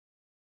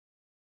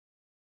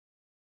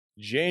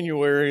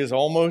January is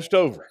almost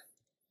over.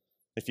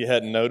 If you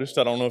hadn't noticed,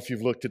 I don't know if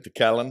you've looked at the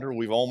calendar.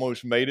 We've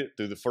almost made it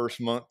through the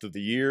first month of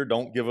the year.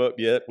 Don't give up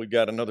yet. We've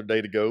got another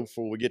day to go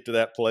before we get to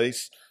that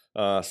place.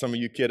 Some of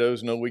you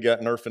kiddos know we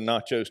got Nerf and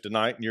nachos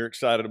tonight, and you're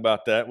excited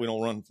about that. We don't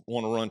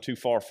want to run too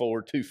far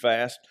forward too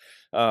fast.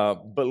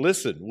 But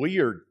listen, we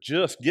are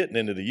just getting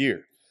into the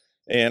year.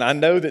 And I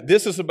know that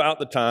this is about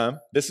the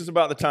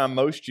time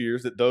most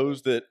years that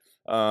those that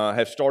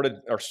have started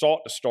or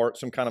sought to start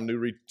some kind of new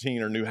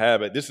routine or new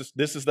habit. This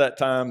is that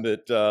time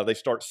that they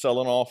start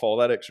selling off all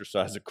that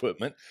exercise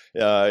equipment.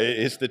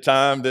 It's the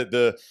time that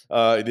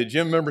the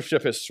gym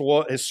membership has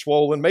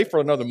swollen, maybe for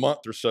another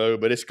month or so,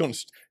 but it's going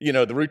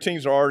to, the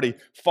routines are already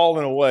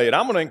falling away. And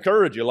I'm going to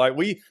encourage you, like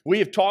we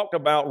have talked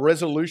about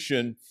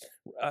resolution.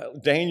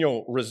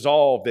 Daniel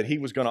resolved that he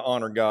was going to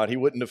honor God. He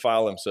wouldn't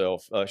defile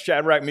himself.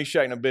 Shadrach,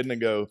 Meshach, and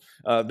Abednego,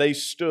 they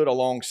stood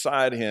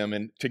alongside him.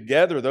 And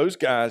together, those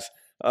guys,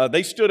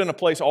 they stood in a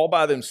place all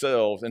by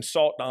themselves and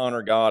sought to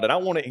honor God. And I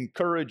want to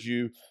encourage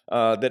you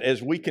that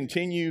as we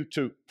continue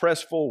to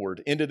press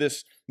forward into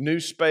this new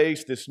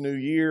space, this new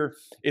year,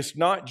 it's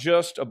not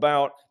just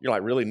about, you're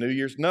like, really, New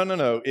Year's?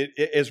 No.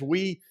 As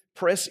we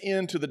press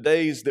into the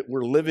days that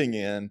we're living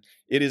in,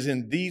 it is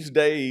in these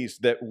days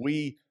that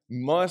we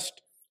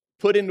must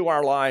put into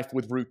our life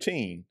with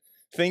routine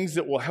things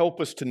that will help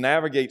us to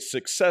navigate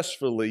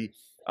successfully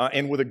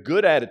and with a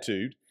good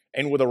attitude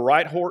and with a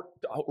right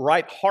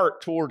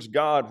heart towards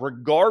God,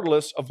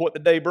 regardless of what the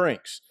day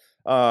brings.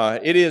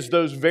 It is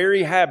those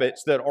very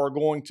habits that are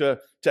going to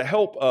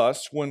help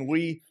us when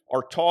we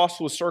are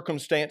tossed with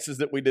circumstances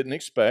that we didn't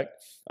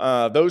expect.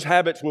 Those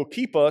habits will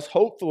keep us,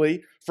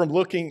 hopefully, from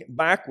looking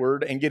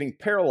backward and getting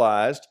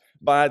paralyzed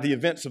by the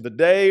events of the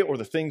day or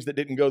the things that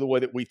didn't go the way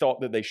that we thought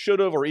that they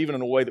should have, or even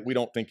in a way that we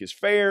don't think is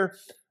fair.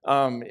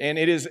 And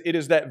it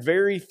is that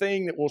very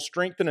thing that will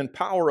strengthen and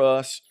empower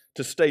us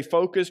to stay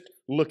focused,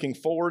 looking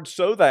forward,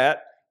 so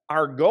that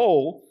our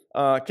goal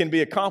can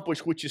be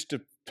accomplished, which is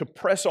to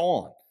press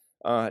on,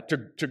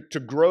 to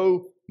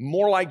grow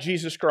more like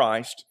Jesus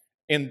Christ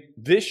in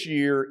this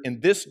year, in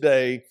this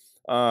day,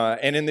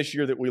 and in this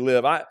year that we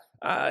live.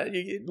 A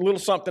little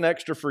something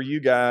extra for you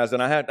guys,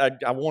 and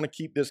I want to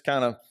keep this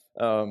kind of.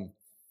 I'm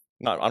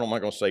not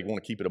going to say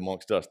want to keep it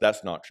amongst us.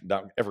 That's not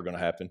ever going to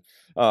happen.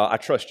 I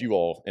trust you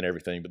all and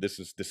everything, but this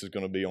is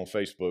going to be on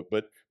Facebook.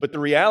 But the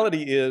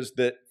reality is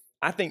that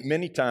I think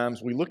many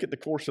times we look at the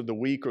course of the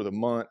week or the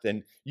month,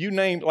 and you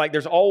named, like,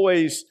 there's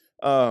always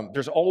a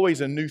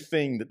new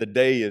thing that the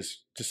day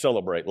is to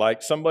celebrate.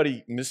 Like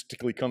somebody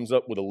mystically comes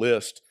up with a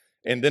list,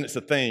 and then it's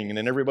a thing, and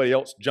then everybody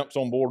else jumps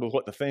on board with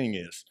what the thing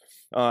is.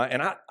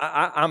 And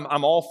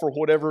I'm all for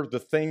whatever the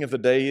thing of the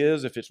day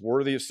is, if it's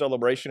worthy of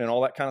celebration and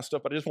all that kind of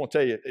stuff. But I just want to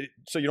tell you,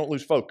 so you don't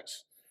lose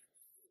focus.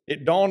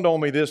 It dawned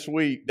on me this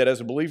week that as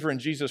a believer in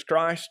Jesus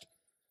Christ,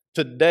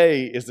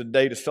 today is the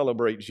day to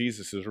celebrate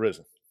Jesus is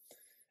risen.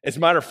 As a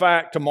matter of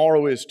fact,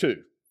 tomorrow is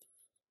too.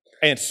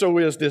 And so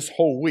is this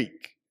whole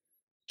week.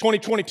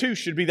 2022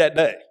 should be that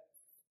day.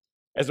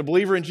 As a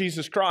believer in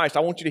Jesus Christ,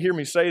 I want you to hear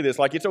me say this.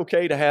 Like, it's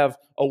okay to have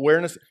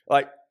awareness.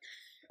 Like,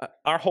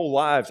 our whole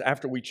lives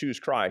after we choose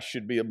Christ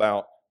should be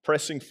about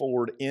pressing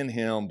forward in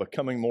Him,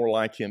 becoming more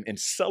like Him, and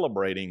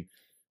celebrating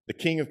the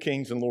King of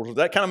Kings and Lord. Does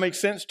that kind of make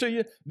sense to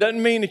you?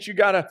 Doesn't mean that you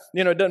gotta,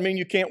 it doesn't mean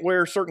you can't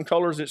wear certain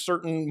colors at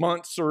certain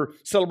months or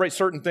celebrate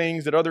certain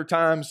things at other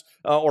times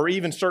or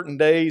even certain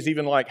days,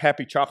 even like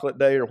Happy Chocolate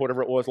Day or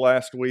whatever it was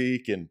last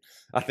week. And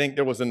I think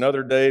there was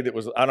another day that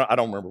was, I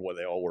don't remember what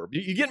they all were.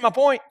 You get my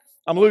point?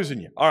 I'm losing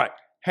you. All right.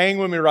 Hang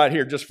with me right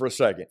here just for a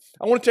second.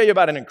 I want to tell you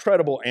about an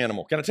incredible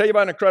animal. Can I tell you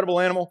about an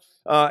incredible animal?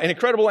 An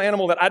incredible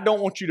animal that I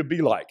don't want you to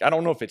be like. I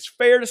don't know if it's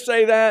fair to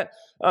say that,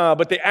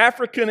 but the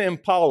African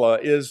impala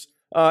is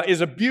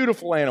a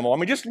beautiful animal. I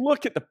mean, just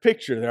look at the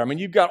picture there. I mean,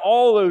 you've got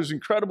all those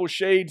incredible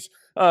shades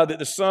that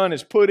the sun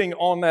is putting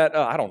on that,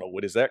 I don't know,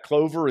 what is that,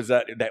 clover? Is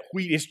that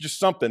wheat? It's just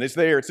something. It's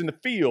there. It's in the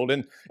field.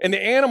 And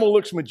the animal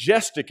looks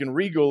majestic and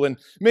regal. And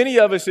many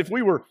of us, if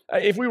we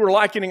were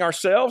likening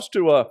ourselves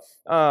to an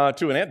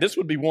animal, this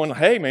would be one,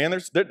 hey, man,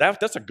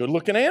 that's a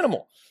good-looking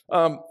animal.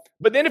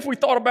 But then if we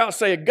thought about,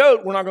 say, a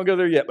goat, we're not going to go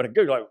there yet, but a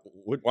goat, like,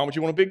 why would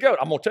you want to be a goat?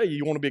 I'm going to tell you,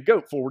 you want to be a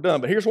goat before we're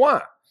done. But here's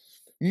why.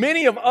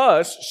 Many of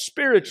us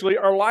spiritually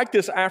are like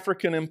this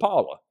African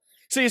impala.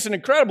 See, it's an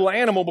incredible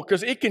animal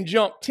because it can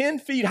jump 10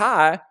 feet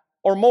high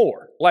or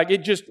more. Like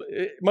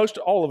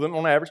all of them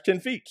on average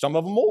 10 feet, some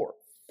of them more.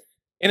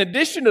 In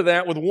addition to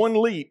that, with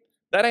one leap,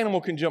 that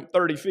animal can jump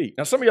 30 feet.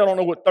 Now, some of y'all don't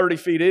know what 30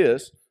 feet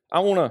is. I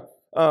want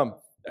to,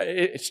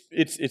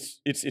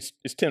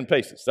 it's 10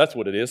 paces. That's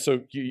what it is.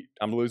 So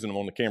I'm losing them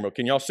on the camera.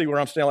 Can y'all see where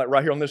I'm standing like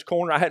right here on this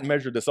corner? I hadn't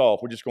measured this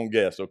off. We're just going to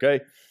guess, okay?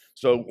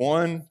 So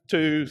 1,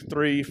 2,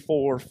 3,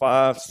 4,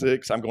 5,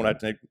 6. I'm going to have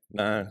to take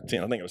 9,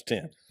 10. I think it was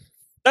 10.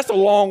 That's a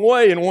long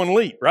way in one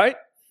leap, right?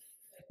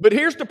 But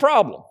here's the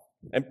problem.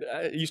 And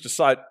I used to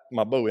sight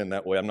my bow in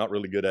that way. I'm not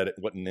really good at it.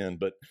 Wasn't in,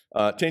 but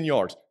 10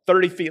 yards,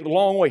 30 feet, a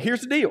long way.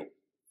 Here's the deal. If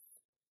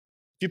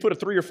you put a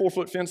 3 or 4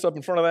 foot fence up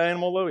in front of that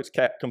animal, though, it's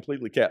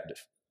completely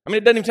captive. I mean,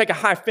 it doesn't even take a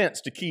high fence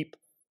to keep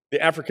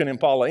the African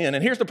impala in.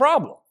 And here's the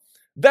problem.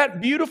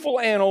 That beautiful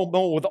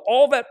animal with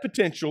all that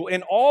potential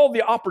and all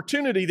the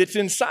opportunity that's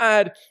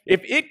inside,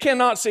 if it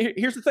cannot see,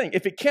 here's the thing,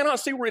 if it cannot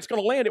see where it's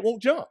going to land, it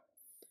won't jump.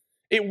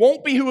 It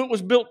won't be who it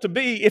was built to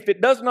be if it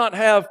does not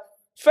have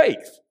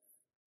faith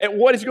at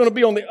what is going to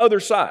be on the other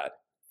side,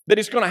 that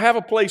it's going to have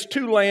a place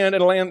to land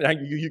and land.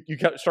 You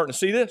starting to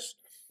see this?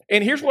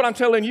 And here's what I'm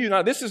telling you.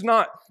 Now, this is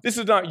not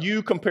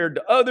you compared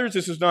to others.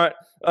 This is not,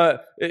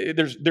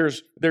 there's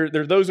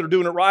those that are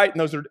doing it right and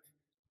those that are,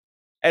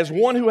 as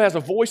one who has a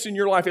voice in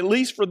your life, at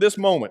least for this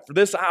moment, for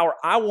this hour,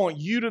 I want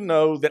you to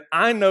know that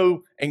I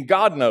know and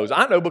God knows.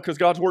 I know because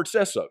God's word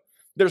says so.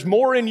 There's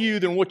more in you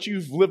than what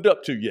you've lived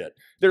up to yet.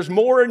 There's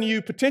more in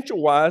you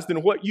potential-wise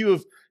than what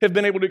you have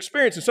been able to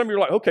experience. And some of you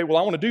are like, okay, well,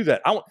 I want to do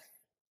that.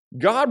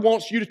 God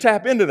wants you to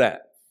tap into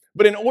that.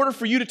 But in order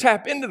for you to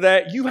tap into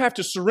that, you have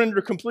to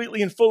surrender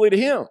completely and fully to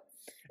Him.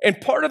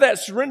 And part of that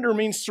surrender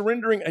means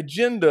surrendering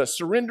agenda,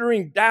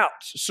 surrendering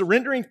doubts,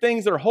 surrendering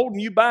things that are holding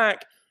you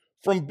back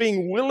from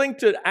being willing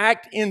to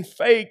act in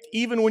faith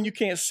even when you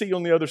can't see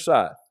on the other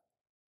side.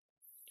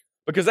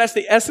 Because that's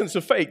the essence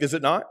of faith, is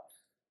it not?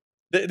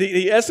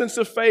 The essence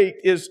of faith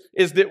is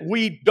that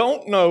we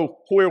don't know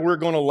where we're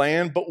going to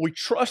land, but we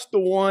trust the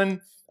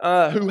one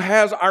who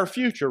has our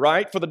future,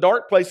 right? For the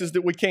dark places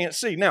that we can't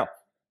see. Now,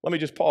 let me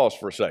just pause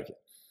for a second.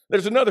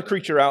 There's another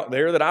creature out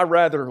there that I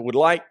rather would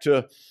like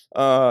to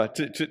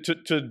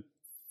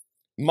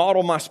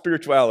model my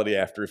spirituality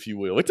after, if you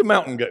will. It's a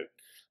mountain goat.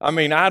 I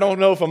mean, I don't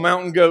know if a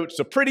mountain goat's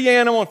a pretty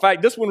animal. In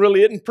fact, this one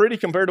really isn't pretty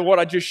compared to what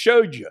I just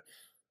showed you.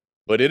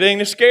 But it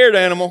ain't a scared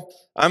animal.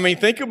 I mean,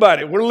 think about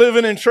it. We're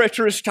living in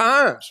treacherous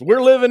times.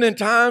 We're living in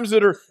times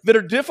that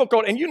are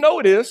difficult. And you know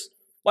it is.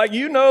 Like,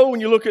 you know,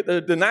 when you look at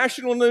the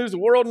national news, the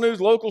world news,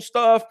 local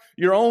stuff,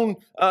 your own,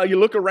 you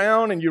look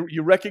around and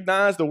you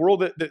recognize the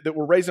world that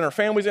we're raising our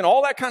families in,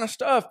 all that kind of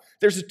stuff.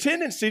 There's a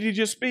tendency to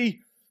just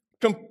be,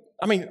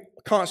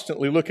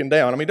 constantly looking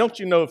down. I mean, don't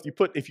you know if you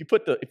put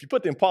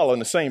the impala in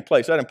the same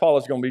place, that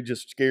impala's going to be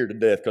just scared to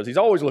death because he's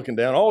always looking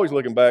down, always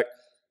looking back.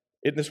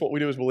 Isn't this what we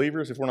do as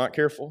believers if we're not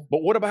careful?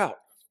 But what about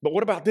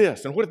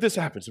this? And what if this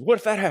happens? And what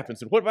if that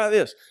happens? And what about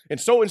this? And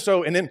so,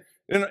 and then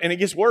it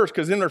gets worse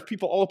because then there's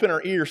people all up in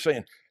our ears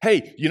saying,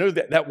 hey, you know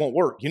that won't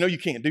work. You know you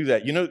can't do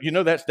that. You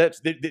know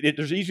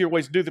there's easier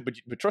ways to do that,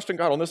 but trust in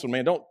God on this one,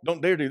 man.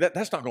 Don't dare do that.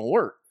 That's not going to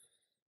work.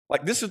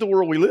 Like, this is the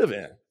world we live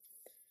in.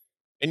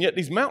 And yet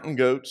these mountain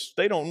goats,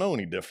 they don't know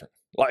any different.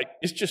 Like,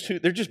 it's just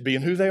they're just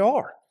being who they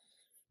are.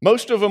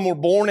 Most of them were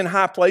born in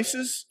high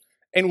places,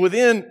 and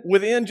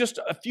within just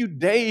a few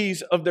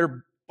days of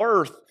their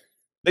birth,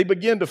 they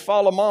begin to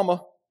follow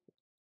mama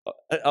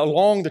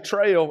along the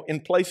trail in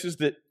places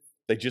that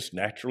they just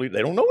naturally,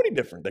 they don't know any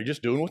different. They're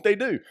just doing what they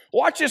do.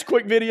 Watch this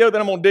quick video,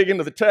 then I'm going to dig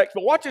into the text,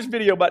 but watch this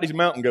video about these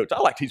mountain goats. I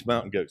like these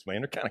mountain goats,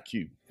 man. They're kind of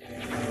cute.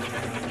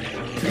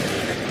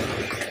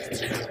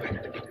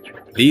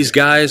 These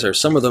guys are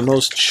some of the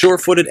most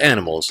sure-footed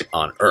animals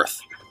on Earth.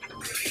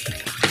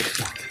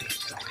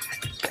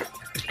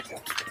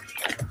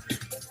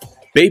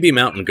 Baby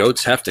mountain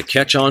goats have to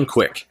catch on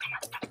quick.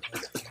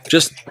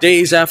 Just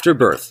days after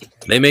birth,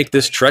 they make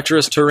this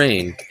treacherous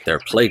terrain their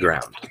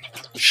playground.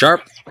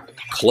 Sharp,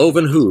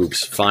 cloven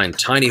hooves find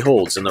tiny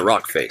holes in the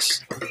rock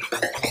face,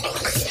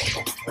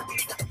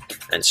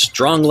 and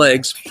strong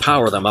legs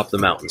power them up the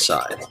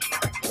mountainside.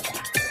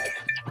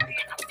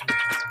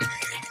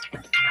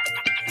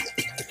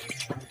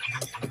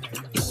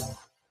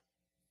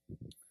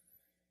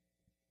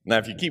 Now,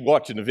 if you keep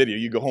watching the video,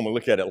 you go home and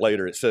look at it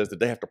later, it says that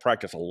they have to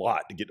practice a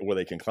lot to get to where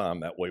they can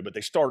climb that way, but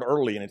they start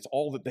early and it's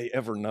all that they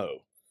ever know.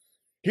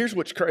 Here's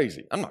what's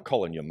crazy. I'm not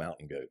calling you a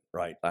mountain goat,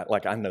 right?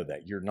 I know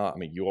that. You're not,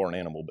 you are an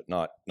animal, but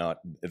not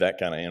that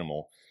kind of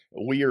animal.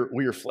 We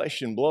are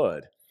flesh and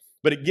blood,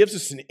 but it gives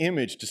us an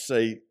image to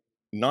say,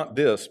 not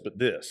this, but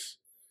this.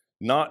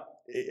 Not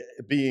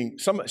being,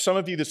 some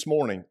of you this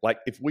morning, like,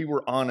 if we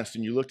were honest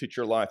and you looked at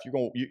your life,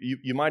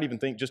 you might even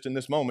think just in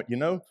this moment,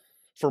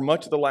 for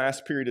much of the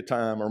last period of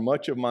time or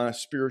much of my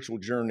spiritual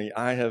journey,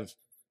 I've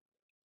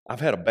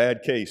had a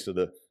bad case of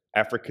the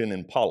African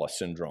impala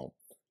syndrome.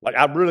 Like,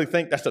 I really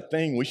think that's a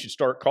thing we should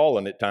start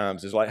calling at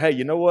times, is like, hey,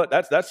 you know what?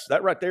 That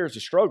right there is a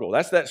struggle.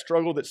 That's that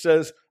struggle that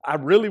says, I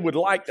really would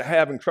like to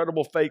have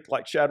incredible faith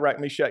like Shadrach,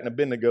 Meshach, and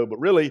Abednego, but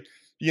really,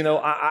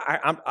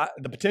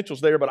 the potential's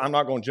there, but I'm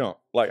not going to jump.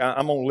 Like,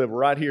 I'm going to live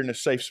right here in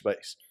this safe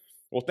space.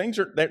 Well,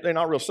 they're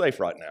not real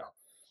safe right now.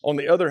 On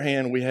the other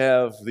hand, we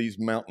have these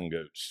mountain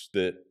goats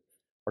that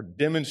are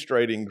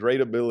demonstrating great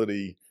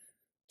ability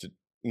to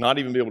not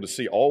even be able to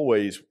see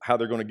always how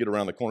they're going to get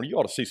around the corner. You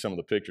ought to see some of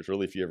the pictures,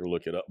 really, if you ever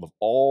look it up, of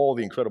all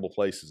the incredible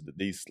places that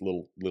these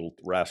little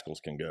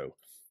rascals can go.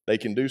 They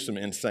can do some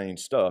insane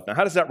stuff. Now,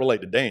 how does that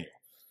relate to Daniel?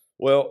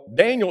 Well,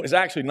 Daniel is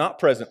actually not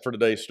present for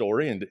today's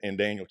story in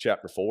Daniel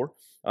chapter 4.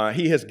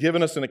 He has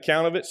given us an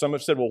account of it. Some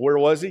have said, well, where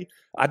was he?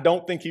 I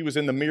don't think he was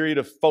in the myriad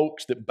of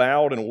folks that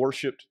bowed and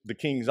worshiped the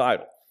king's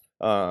idol.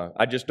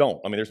 I just don't.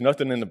 There's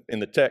nothing in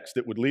the text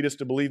that would lead us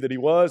to believe that he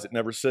was. It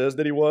never says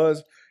that he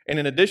was. And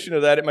in addition to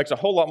that, it makes a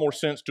whole lot more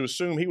sense to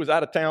assume he was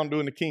out of town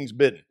doing the king's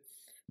bidding,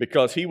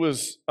 because he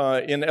was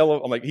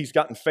he's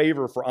gotten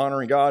favor for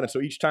honoring God. And so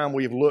each time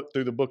we've looked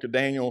through the book of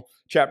Daniel,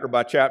 chapter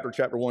by chapter,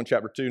 chapter 1,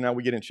 chapter 2, now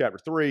we get in chapter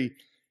 3,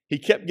 he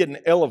kept getting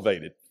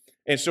elevated.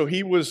 And so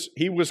he was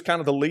kind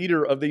of the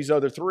leader of these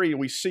other three.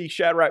 We see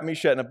Shadrach,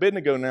 Meshach, and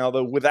Abednego now,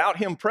 though, without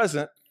him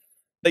present,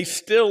 they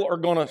still are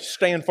going to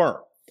stand firm.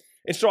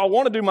 And so I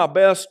want to do my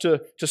best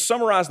to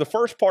summarize the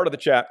first part of the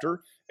chapter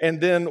and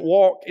then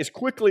walk as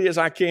quickly as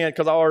I can,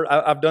 because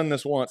I've done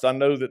this once. I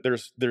know that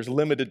there's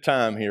limited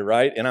time here,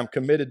 right? And I'm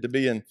committed to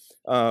being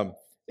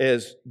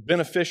as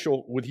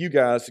beneficial with you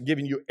guys,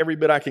 giving you every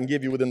bit I can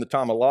give you within the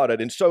time allotted.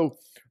 And so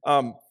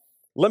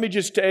let me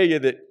just tell you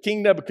that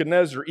King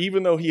Nebuchadnezzar,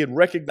 even though he had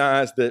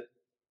recognized that,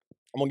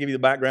 I'm going to give you the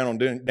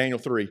background on Daniel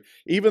 3,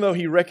 even though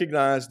he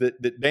recognized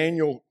that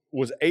Daniel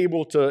was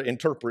able to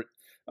interpret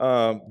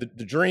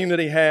the dream that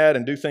he had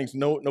and do things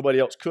nobody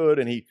else could,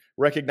 and he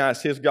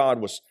recognized his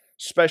God was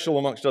special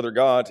amongst other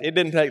gods. It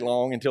didn't take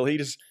long until he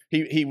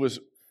was,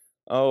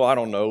 I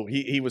don't know,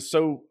 he was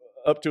so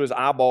up to his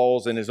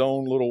eyeballs in his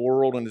own little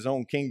world and his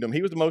own kingdom.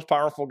 He was the most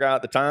powerful guy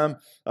at the time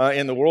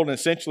in the world, and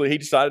essentially he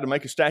decided to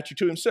make a statue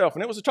to himself,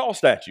 and it was a tall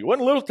statue. It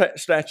wasn't a little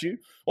statue. It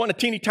wasn't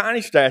a teeny tiny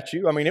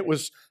statue. I mean, it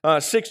was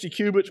 60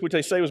 cubits, which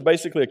they say was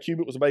basically a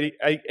cubit was about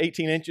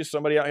 18 inches.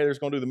 Somebody out here is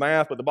going to do the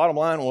math, but the bottom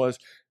line was,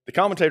 the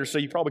commentators say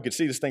you probably could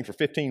see this thing for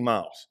 15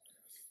 miles.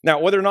 Now,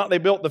 whether or not they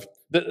built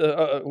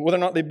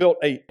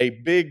a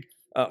big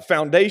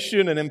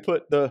foundation and then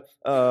put the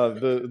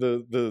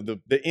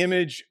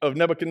image of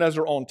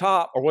Nebuchadnezzar on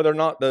top, or whether or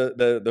not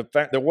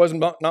there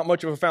wasn't not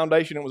much of a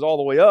foundation, it was all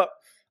the way up.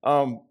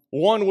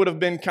 One would have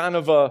been kind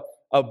of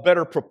a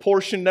better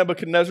proportioned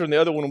Nebuchadnezzar, and the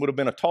other one would have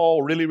been a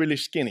tall, really, really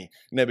skinny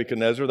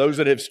Nebuchadnezzar. Those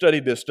that have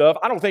studied this stuff,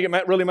 I don't think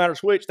it really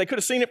matters which. They could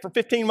have seen it for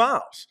 15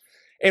 miles.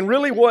 And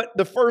really what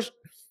the first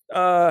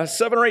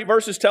 7 or 8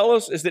 verses tell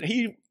us is that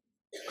he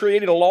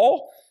created a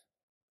law,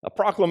 a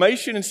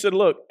proclamation, and said,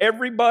 look,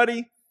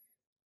 everybody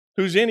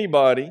who's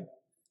anybody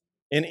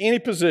in any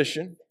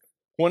position,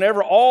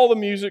 whenever all the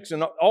music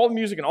and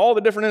all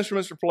the different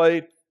instruments are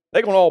played,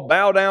 they're going to all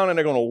bow down and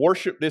they're going to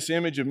worship this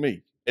image of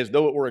me as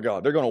though it were a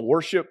god. They're going to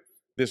worship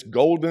this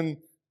golden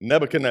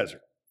Nebuchadnezzar.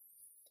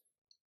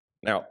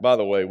 Now, by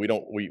the way,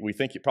 we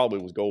think it probably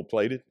was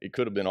gold-plated. It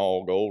could have been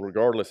all gold.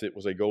 Regardless, it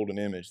was a golden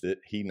image that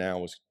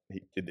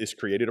this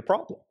created a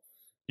problem.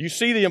 You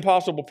see the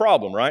impossible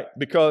problem, right?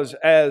 Because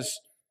as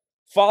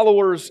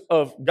followers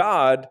of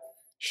God,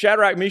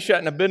 Shadrach, Meshach,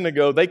 and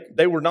Abednego,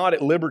 they were not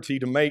at liberty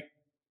to make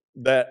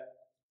that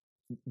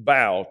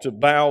bow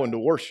and to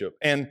worship.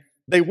 And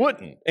they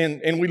wouldn't.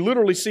 And we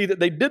literally see that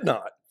they did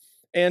not.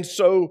 And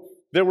so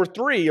there were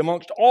 3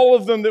 amongst all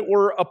of them that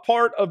were a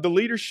part of the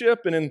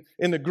leadership and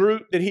in the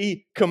group that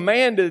he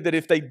commanded that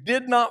if they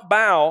did not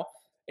bow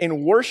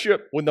and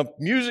worship when the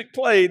music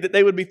played, that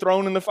they would be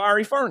thrown in the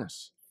fiery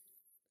furnace.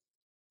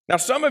 Now,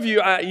 some of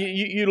you,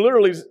 you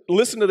literally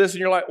listen to this and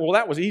you're like, well,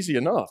 that was easy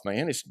enough,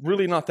 man. It's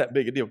really not that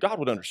big a deal. God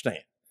would understand.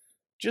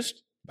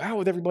 Just bow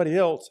with everybody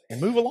else and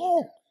move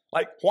along.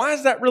 Like, why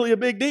is that really a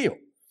big deal?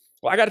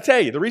 Well, I got to tell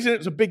you, the reason it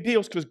was a big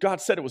deal is because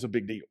God said it was a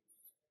big deal.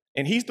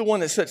 And he's the one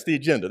that sets the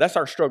agenda. That's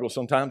our struggle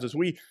sometimes, is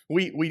we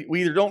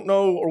either don't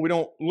know or we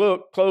don't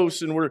look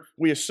close, and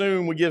we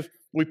assume,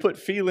 we put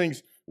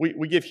feelings,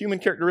 we give human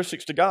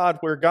characteristics to God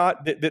where God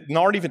that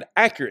aren't even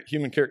accurate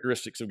human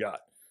characteristics of God.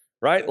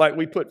 Right? Like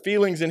we put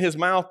feelings in his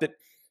mouth that,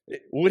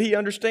 would he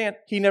understand?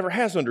 He never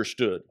has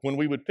understood when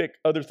we would pick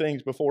other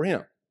things before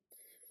him.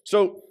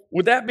 So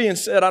with that being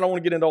said, I don't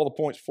want to get into all the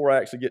points before I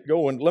actually get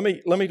going. Let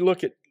me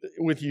look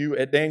with you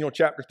at Daniel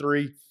chapter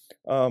 3.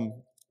 And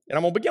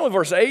I'm going to begin with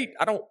verse 8.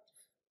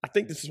 I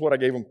think this is what I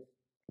gave them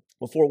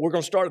before. We're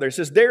going to start there. It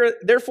says,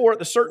 therefore at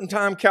the certain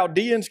time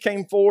Chaldeans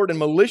came forward and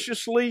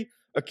maliciously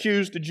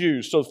accused the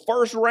Jews. So the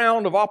first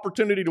round of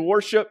opportunity to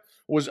worship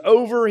was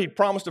over. He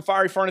promised a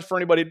fiery furnace for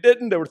anybody that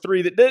didn't. There were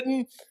 3 that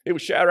didn't. It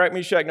was Shadrach,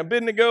 Meshach, and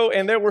Abednego.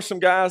 And there were some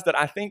guys that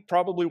I think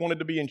probably wanted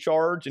to be in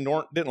charge and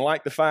didn't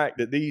like the fact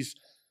that these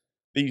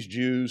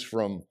Jews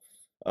from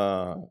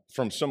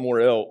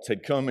somewhere else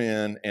had come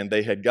in and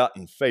they had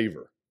gotten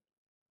favor,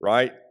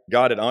 right?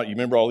 God had, you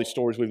remember all these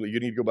stories? You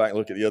need to go back and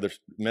look at the other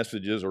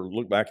messages or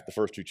look back at the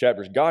first 2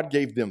 chapters. God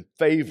gave them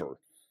favor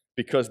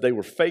because they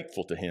were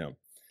faithful to him.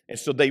 And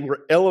so they were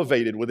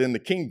elevated within the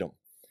kingdom.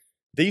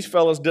 These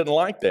fellows didn't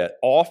like that.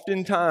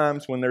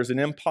 Oftentimes, when there's an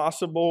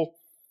impossible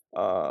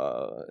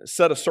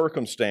set of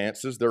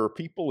circumstances, there are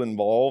people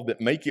involved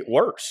that make it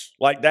worse.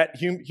 Like that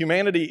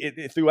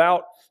humanity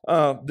throughout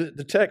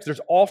the text,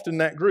 there's often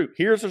that group.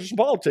 Here's some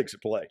politics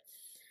at play.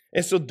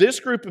 And so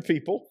this group of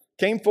people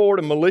came forward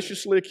and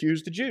maliciously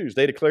accused the Jews.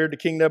 They declared to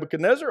King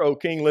Nebuchadnezzar, O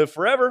king, live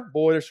forever.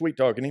 Boy, they're sweet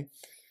talking him.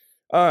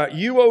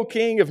 You, O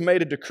king, have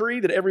made a decree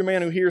that every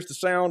man who hears the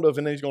sound of,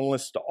 and then he's going to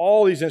list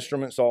all these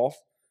instruments off,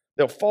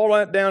 they'll fall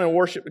right down and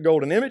worship the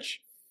golden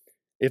image.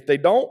 If they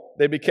don't,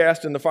 they'll be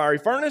cast in the fiery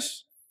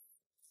furnace.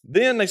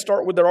 Then they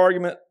start with their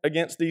argument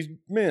against these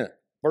men.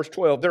 Verse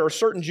 12, there are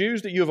certain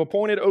Jews that you have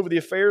appointed over the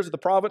affairs of the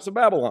province of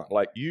Babylon.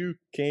 Like you,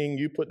 king,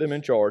 you put them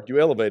in charge. You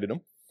elevated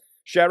them.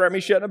 Shadrach,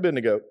 Meshach, and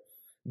Abednego.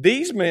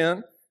 These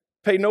men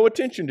pay no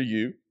attention to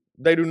you,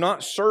 They do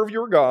not serve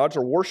your gods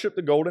or worship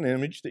the golden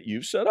image that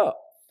you've set up.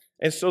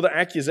 And so the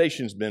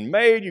accusation's been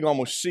made. You can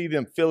almost see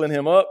them filling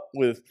him up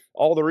with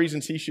all the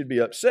reasons he should be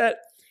upset.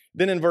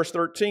 Then in verse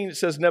 13, it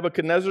says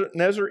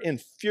Nebuchadnezzar in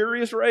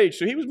furious rage.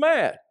 So he was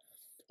mad.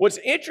 What's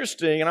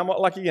interesting, and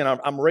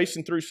I'm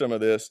racing through some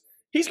of this,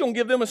 he's going to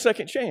give them a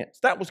second chance.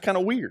 That was kind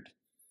of weird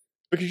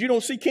because you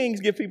don't see kings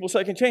give people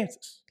second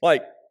chances.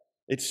 Like,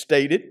 it's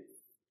stated,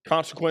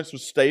 consequence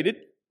was stated.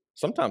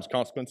 Sometimes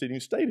consequence isn't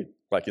even stated,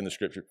 like in the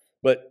scripture.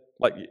 But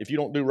like, if you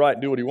don't do right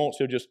and do what he wants,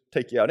 he'll just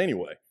take you out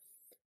anyway.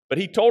 But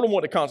he told them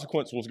what the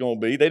consequence was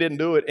going to be. They didn't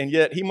do it, and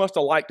yet he must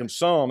have liked them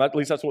some. At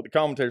least that's what the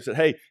commentator said.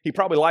 Hey, he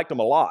probably liked them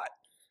a lot.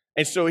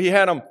 And so he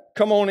had them,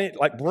 come on in,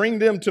 like, bring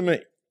them to me.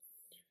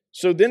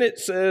 So then it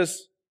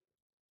says,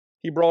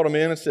 he brought them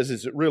in and says,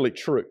 is it really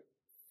true?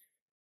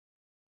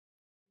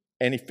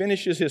 And he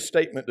finishes his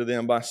statement to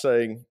them by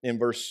saying in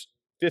verse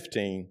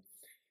 15,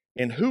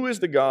 and who is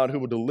the God who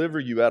will deliver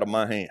you out of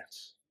my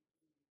hands?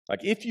 Like,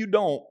 if you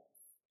don't,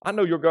 I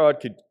know your God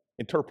could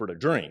interpret a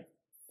dream.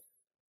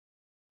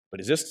 But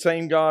is this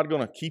same God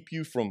going to keep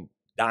you from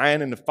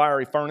dying in the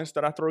fiery furnace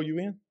that I throw you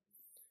in?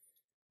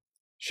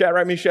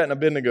 Shadrach, Meshach, and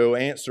Abednego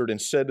answered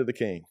and said to the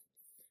king,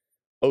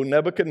 O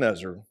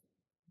Nebuchadnezzar,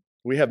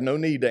 we have no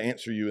need to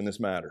answer you in this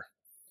matter.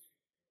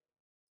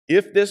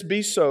 If this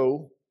be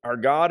so, our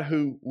God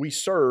who we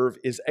serve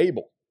is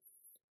able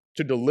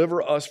to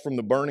deliver us from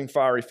the burning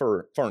fiery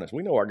furnace.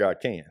 We know our God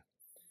can.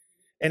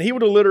 And he will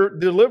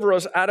deliver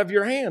us out of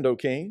your hand, O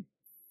king.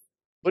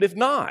 But if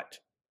not,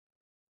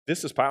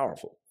 this is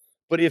powerful.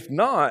 But if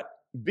not,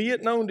 be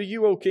it known to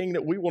you, O king,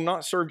 that we will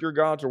not serve your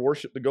gods or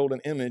worship the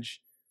golden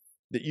image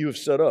that you have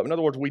set up. In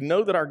other words, we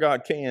know that our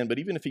God can, but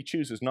even if he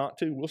chooses not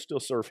to, we'll still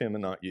serve him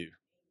and not you.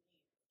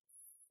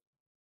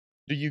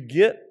 Do you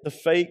get the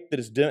faith that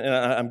is, and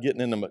I'm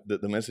getting into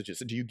the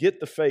messages, do you get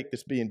the faith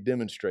that's being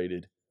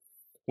demonstrated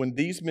when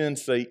these men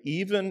say,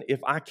 even if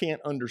I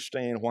can't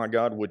understand why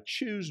God would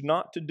choose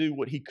not to do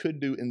what he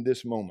could do in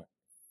this moment?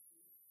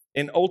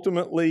 And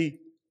ultimately,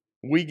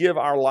 we give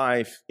our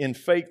life in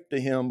faith to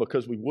him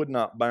because we would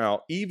not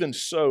bow. Even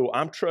so,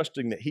 I'm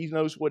trusting that he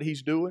knows what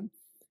he's doing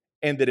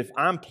and that if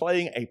I'm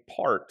playing a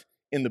part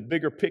in the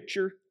bigger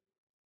picture,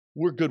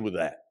 we're good with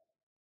that.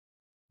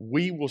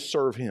 We will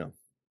serve him.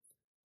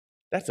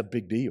 That's a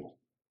big deal.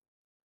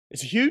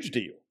 It's a huge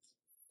deal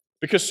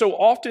because so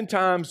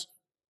oftentimes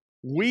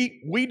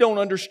we don't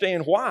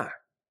understand why.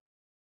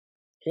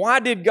 Why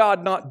did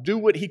God not do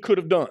what he could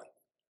have done?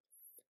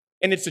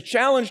 And it's a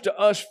challenge to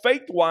us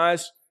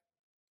faith-wise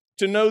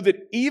to know that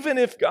even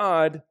if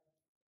God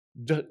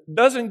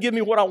doesn't give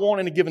me what I want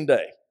in a given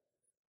day,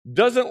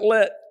 doesn't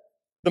let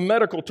the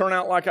medical turn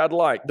out like I'd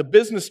like, the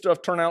business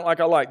stuff turn out like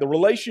I like, the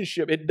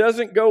relationship, it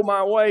doesn't go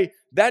my way,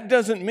 that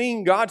doesn't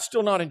mean God's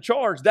still not in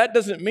charge. That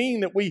doesn't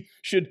mean that we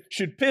should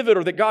pivot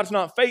or that God's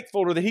not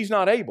faithful or that he's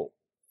not able.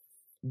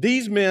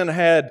 These men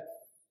had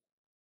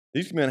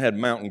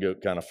mountain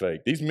goat kind of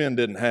faith. These men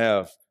didn't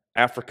have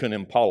African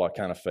impala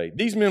kind of faith.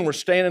 These men were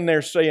standing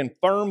there saying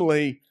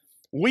firmly,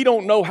 we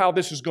don't know how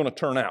this is going to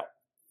turn out.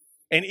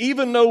 And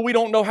even though we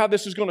don't know how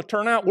this is going to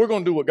turn out, we're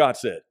going to do what God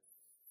said.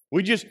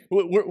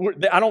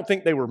 I don't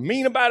think they were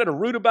mean about it or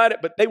rude about it,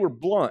 but they were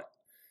blunt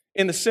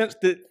in the sense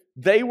that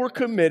they were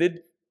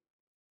committed.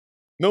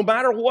 No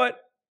matter what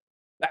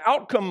the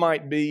outcome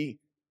might be,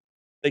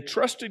 they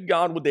trusted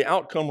God with the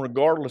outcome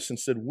regardless and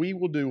said, we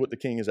will do what the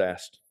king has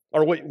asked.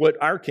 Or what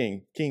our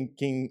King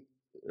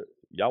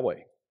Yahweh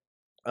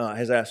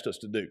has asked us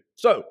to do.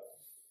 So,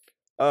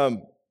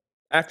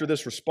 after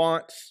this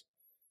response,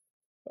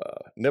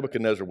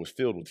 Nebuchadnezzar was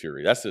filled with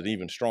fury. That's an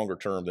even stronger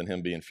term than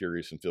him being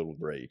furious and filled with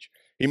rage.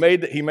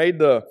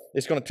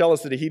 It's going to tell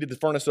us that he heated the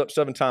furnace up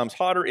 7 times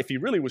hotter. If he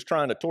really was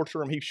trying to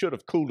torture him, he should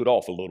have cooled it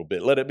off a little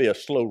bit. Let it be a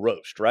slow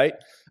roast, right?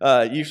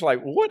 You're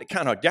like, what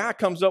kind of guy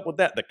comes up with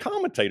that? The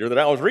commentator that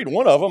I was reading,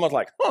 one of them, I was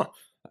like,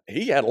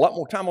 he had a lot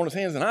more time on his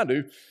hands than I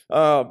do.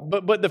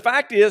 But the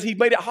fact is, he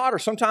made it hotter.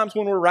 Sometimes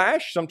when we're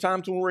rash,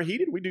 sometimes when we're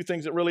heated, we do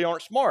things that really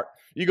aren't smart.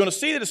 You're going to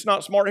see that it's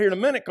not smart here in a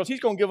minute because he's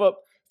going to give up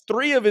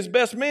 3 of his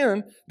best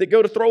men that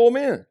go to throw him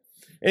in.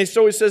 And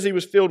so it says he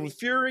was filled with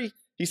fury.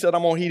 He said,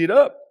 I'm going to heat it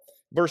up.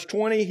 Verse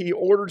 20, he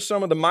ordered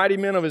some of the mighty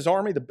men of his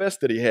army, the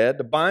best that he had,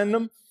 to bind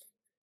them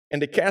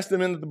and to cast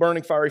them into the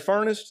burning fiery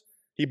furnace.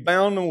 He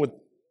bound them with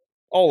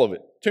all of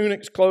it,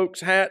 tunics,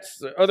 cloaks,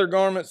 hats, other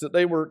garments that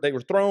they were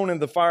thrown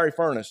into the fiery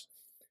furnace.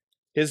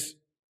 His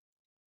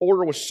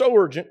order was so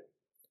urgent,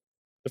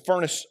 the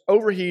furnace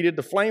overheated,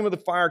 the flame of the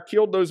fire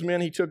killed those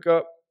men he took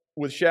up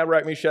with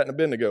Shadrach, Meshach, and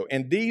Abednego.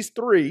 And these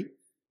three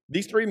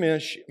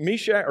men,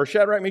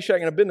 Shadrach, Meshach,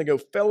 and Abednego,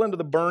 fell into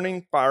the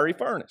burning fiery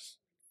furnace.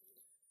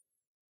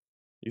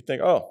 You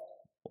think,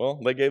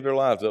 they gave their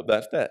lives up,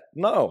 that's that.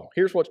 No,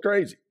 here's what's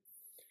crazy.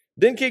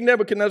 Then King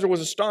Nebuchadnezzar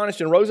was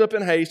astonished and rose up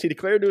in haste. He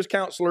declared to his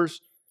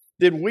counselors,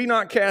 did we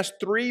not cast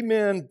 3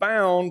 men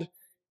bound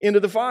into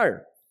the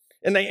fire?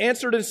 And they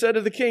answered and said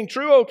to the king,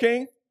 true, O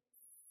king.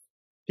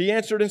 He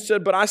answered and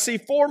said, but I see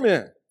 4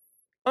 men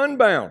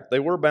unbound. They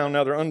were bound,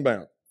 now they're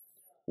unbound.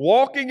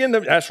 Walking in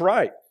the, that's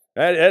right.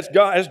 That's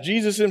God. That's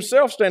Jesus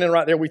himself standing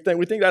right there. We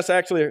think that's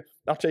actually,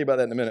 I'll tell you about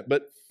that in a minute,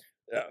 but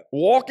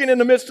walking in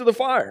the midst of the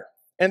fire.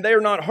 And they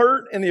are not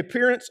hurt, and the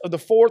appearance of the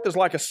fourth is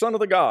like a son of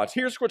the gods.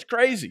 Here's what's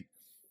crazy.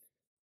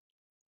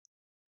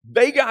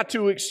 They got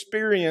to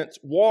experience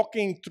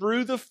walking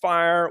through the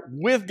fire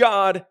with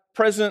God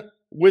present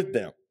with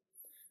them.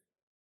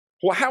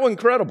 Well, how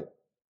incredible.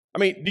 I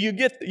mean,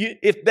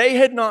 if they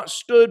had not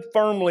stood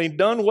firmly,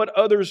 done what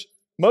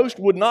most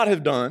would not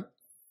have done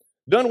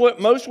what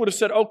most would have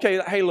said,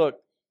 okay, hey, look,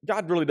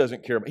 God really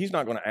doesn't care, but he's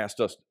not going to ask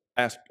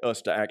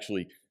us to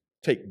actually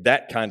take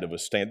that kind of a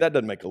stand. That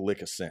doesn't make a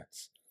lick of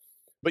sense.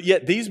 But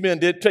yet these men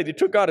they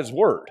took God at his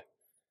word.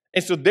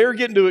 And so they're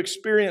getting to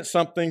experience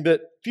something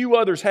that few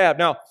others have.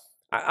 Now,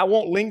 I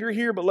won't linger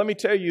here, but let me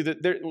tell you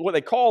that what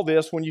they call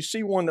this, when you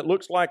see one that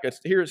looks like,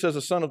 here it says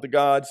a son of the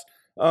gods.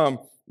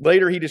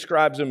 Later he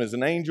describes him as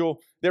an angel.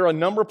 There are a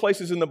number of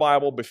places in the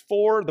Bible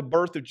before the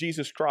birth of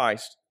Jesus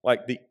Christ, like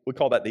we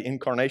call that the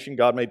incarnation,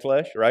 God made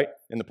flesh, right?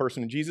 In the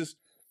person of Jesus.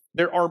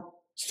 There are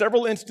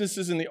several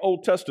instances in the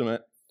Old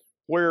Testament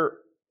where,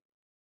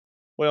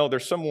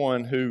 there's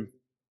someone who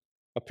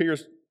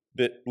appears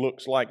that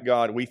looks like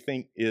God, we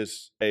think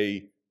is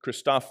a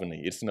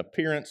Christophany. It's an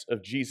appearance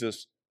of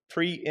Jesus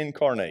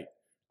pre-incarnate.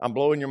 I'm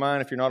blowing your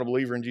mind if you're not a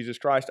believer in Jesus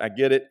Christ. I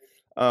get it.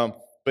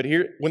 But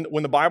here,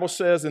 when the Bible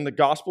says in the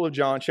Gospel of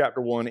John,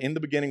 chapter 1, in the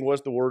beginning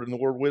was the Word, and the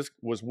Word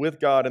was with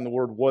God, and the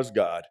Word was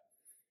God,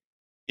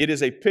 it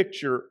is a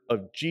picture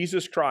of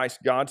Jesus Christ,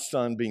 God's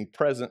Son, being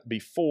present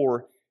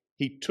before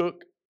he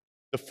took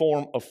the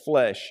form of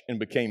flesh and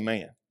became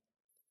man.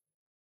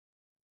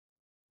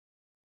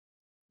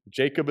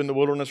 Jacob in the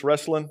wilderness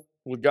wrestling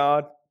with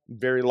God,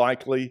 very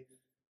likely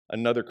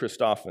another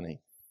Christophany.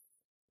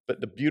 But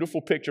the beautiful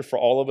picture for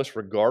all of us,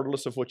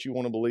 regardless of what you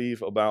want to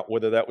believe about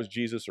whether that was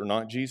Jesus or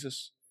not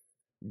Jesus,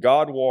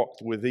 God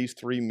walked with these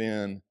three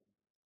men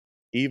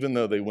even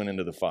though they went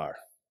into the fire.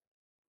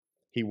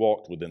 He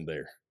walked with them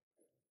there.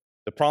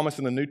 The promise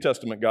in the New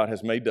Testament God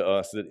has made to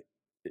us that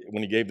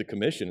when he gave the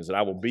commission is that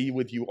I will be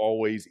with you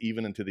always,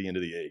 even unto the end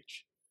of the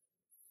age.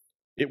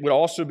 It would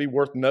also be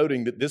worth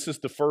noting that this is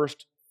the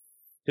first,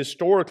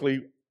 historically,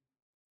 at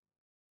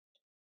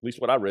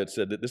least what I read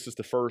said that this is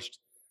the first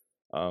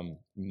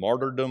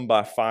martyrdom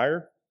by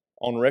fire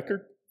on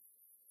record.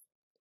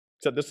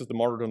 Except this is the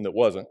martyrdom that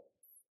wasn't.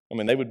 I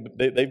mean,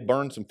 they've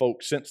burned some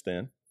folks since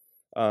then.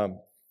 And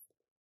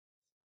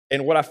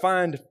what I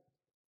find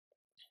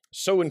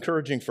so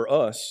encouraging for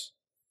us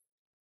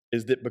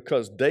is that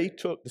because they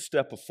took the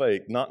step of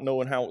faith, not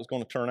knowing how it was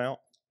going to turn out,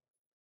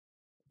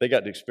 they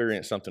got to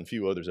experience something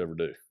few others ever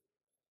do.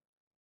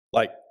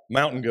 Like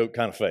mountain goat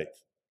kind of faith.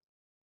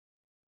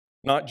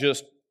 Not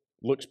just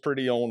looks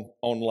pretty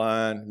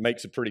online,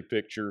 makes a pretty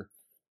picture,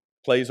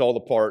 plays all the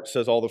parts,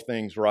 says all the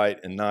things right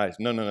and nice.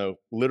 No.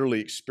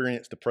 Literally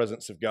experience the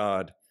presence of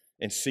God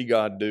and see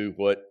God do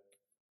what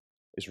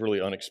is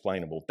really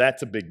unexplainable.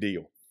 That's a big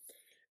deal.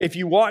 If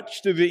you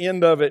watch to the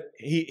end of it,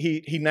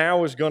 he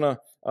now is going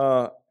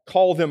to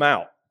call them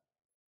out.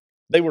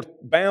 They were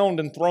bound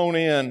and thrown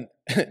in.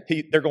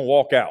 They're going to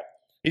walk out.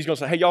 He's going to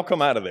say, hey, y'all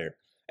come out of there.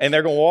 And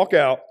they're going to walk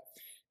out.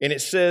 And he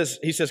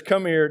says,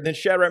 come here. Then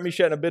Shadrach,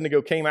 Meshach, and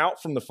Abednego came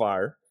out from the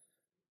fire.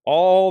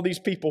 All these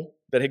people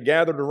that had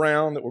gathered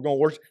around that were going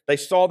to worship, they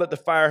saw that the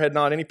fire had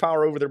not any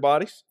power over their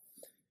bodies.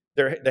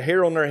 The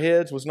hair on their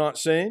heads was not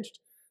singed.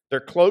 Their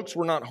cloaks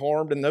were not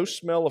harmed, and no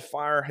smell of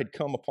fire had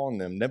come upon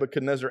them.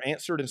 Nebuchadnezzar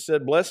answered and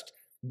said, blessed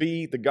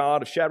be the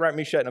God of Shadrach,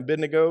 Meshach, and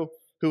Abednego,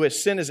 who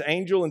has sent his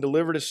angel and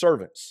delivered his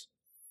servants.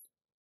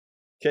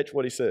 Catch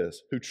what he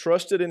says. Who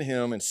trusted in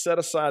him and set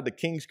aside the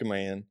king's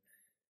command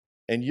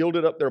and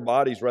yielded up their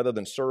bodies rather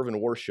than serve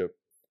and worship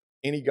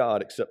any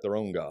god except their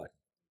own God.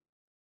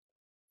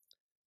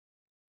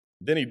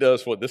 Then he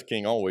does what this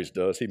king always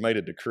does. He made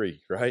a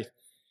decree, right?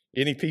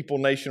 Any people,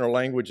 nation, or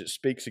language that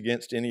speaks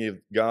against any of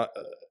God,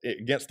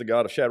 against the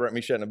God of Shadrach,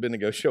 Meshach, and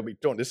Abednego shall be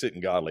torn. This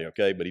isn't godly,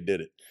 okay, but he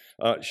did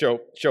it.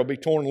 Shall be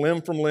torn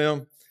limb from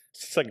limb.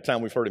 It's the second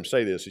time we've heard him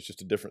say this. It's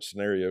just a different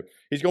scenario.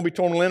 He's going to be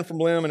torn limb from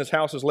limb, and his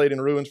house is laid in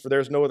ruins, for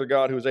there is no other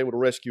God who is able to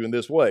rescue in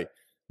this way.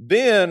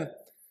 Then,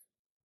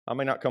 I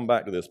may not come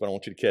back to this, but I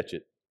want you to catch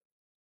it.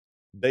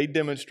 They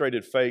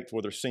demonstrated faith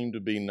where there seemed to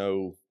be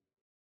no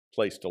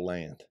place to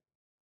land.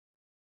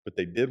 But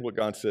they did what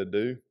God said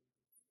do.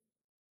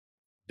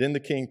 Then the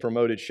king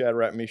promoted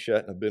Shadrach,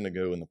 Meshach, and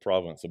Abednego in the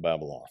province of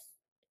Babylon.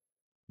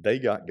 They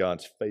got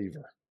God's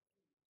favor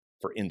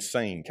for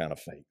insane kind of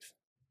faith.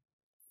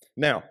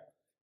 Now,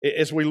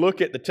 as we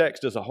look at the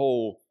text as a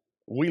whole,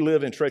 we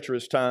live in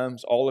treacherous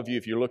times. All of you,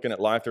 if you're looking at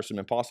life, there's some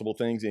impossible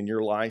things in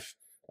your life,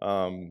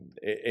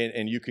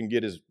 and you can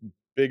get as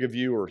big a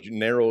view or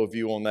narrow a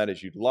view on that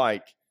as you'd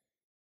like.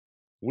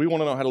 We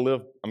want to know how to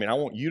live. I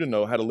want you to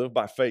know how to live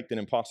by faith in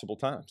impossible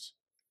times.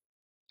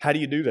 How do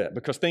you do that?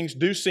 Because things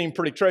do seem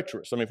pretty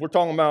treacherous. If we're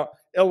talking about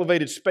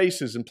elevated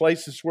spaces and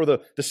places where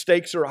the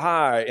stakes are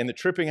high and the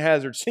tripping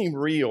hazards seem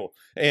real.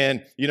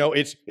 And,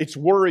 it's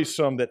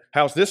worrisome that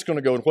how's this going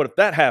to go? And what if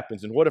that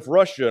happens? And what if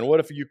Russia? And what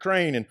if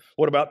Ukraine? And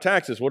what about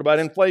taxes? What about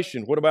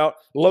inflation? What about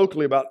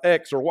locally about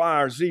X or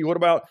Y or Z? What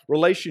about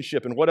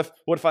relationship? And what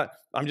if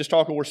I'm just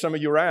talking where some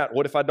of you are at.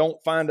 What if I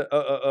don't find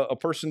a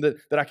person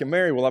that I can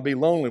marry? Will I be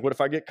lonely? What if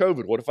I get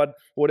COVID?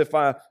 What if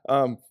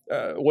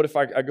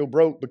I go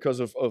broke because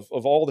of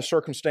all the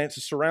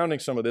circumstances surrounding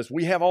some of this?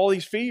 We have all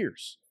these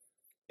fears.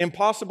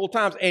 Impossible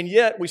times, and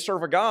yet we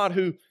serve a God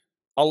who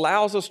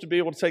allows us to be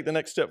able to take the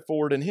next step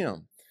forward in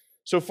Him.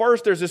 So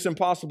first, there's this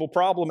impossible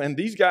problem, and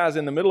these guys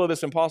in the middle of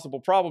this impossible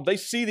problem, they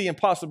see the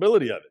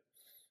impossibility of it.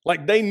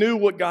 Like they knew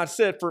what God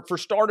said. For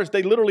starters,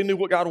 they literally knew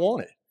what God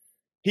wanted.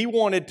 He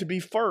wanted to be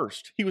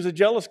first. He was a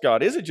jealous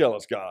God, is a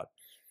jealous God.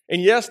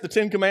 And yes, the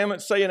 10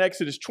 Commandments say in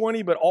Exodus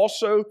 20, but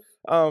also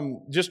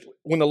just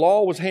when the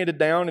law was handed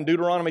down in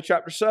Deuteronomy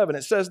chapter 7,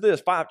 it says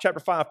this, chapter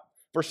 5,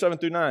 verse 7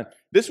 through 9.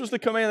 This was the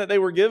command that they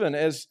were given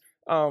as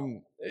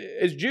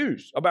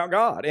Jews about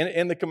God.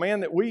 And the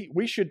command that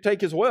we should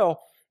take as well.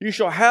 You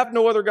shall have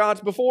no other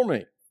gods before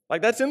me.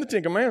 Like that's in the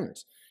 10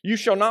 Commandments. You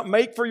shall not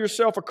make for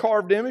yourself a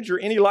carved image or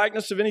any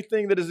likeness of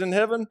anything that is in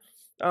heaven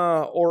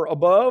or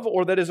above,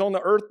 or that is on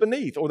the earth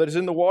beneath, or that is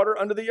in the water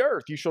under the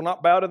earth. You shall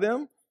not bow to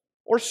them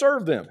or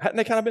serve them. Hadn't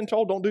they kind of been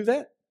told, don't do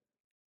that?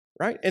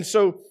 Right? And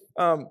so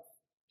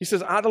he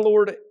says, I, the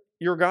Lord,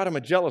 your God, am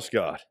a jealous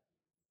God,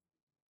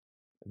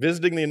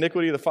 visiting the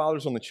iniquity of the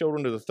fathers on the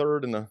children to the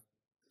third and the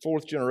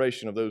fourth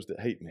generation of those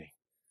that hate me.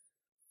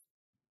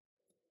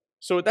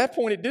 So at that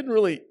point, it didn't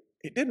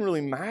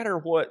really matter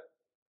what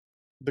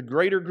the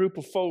greater group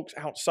of folks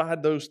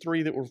outside those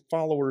three that were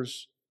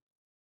followers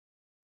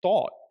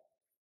thought.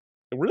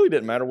 It really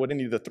didn't matter what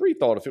any of the three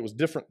thought if it was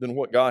different than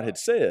what God had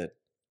said.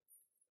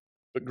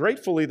 But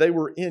gratefully, they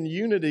were in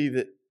unity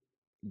that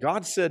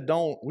God said,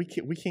 we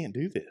can't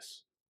do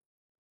this.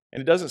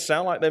 And it doesn't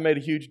sound like they made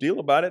a huge deal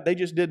about it. They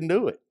just didn't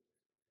do it.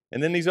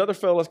 And then these other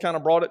fellas kind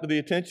of brought it to the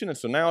attention, and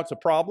so now it's a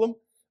problem.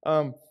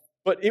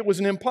 But it was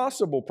an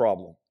impossible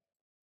problem.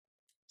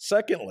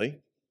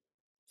 Secondly,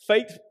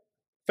 faith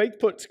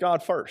puts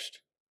God first.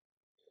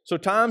 So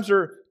times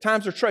are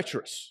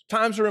treacherous.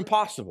 Times are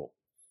impossible.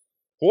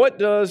 What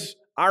does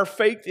our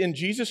faith in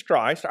Jesus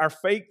Christ, our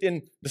faith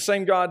in the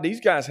same God these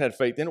guys had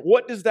faith in,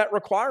 what does that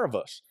require of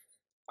us?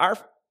 Our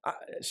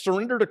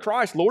surrender to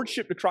Christ,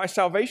 lordship to Christ,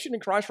 salvation in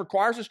Christ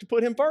requires us to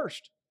put Him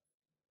first.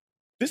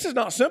 This is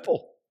not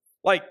simple.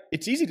 Like,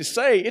 it's easy to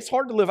say, it's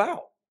hard to live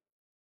out.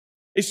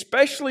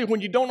 Especially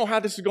when you don't know how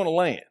this is going to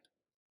land.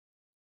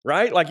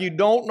 Right? Like you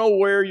don't know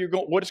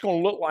what it's going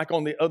to look like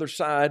on the other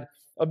side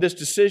of this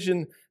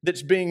decision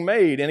that's being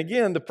made. And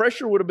again, the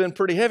pressure would have been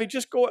pretty heavy.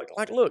 Just go,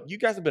 like, look, you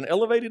guys have been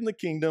elevated in the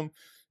kingdom.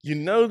 You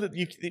know that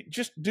you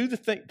just do the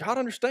thing. God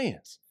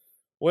understands.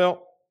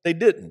 Well, they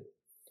didn't.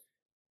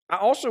 I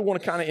also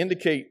want to kind of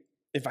indicate,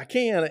 if I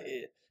can,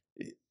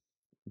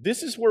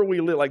 this is where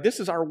we live. Like, this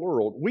is our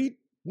world.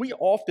 We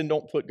often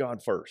don't put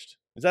God first.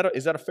 Is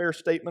that a fair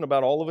statement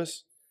about all of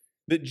us?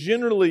 That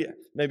generally,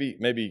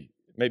 maybe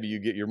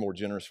you're more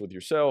generous with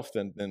yourself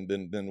than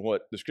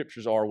what the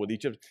scriptures are with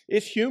each of us.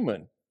 It's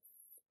human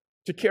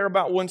to care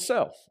about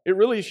oneself. It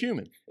really is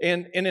human.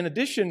 And in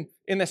addition,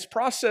 in this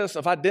process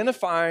of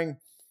identifying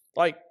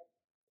like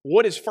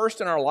what is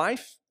first in our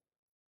life,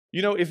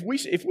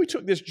 if we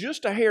took this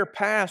just a hair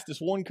past this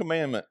one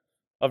commandment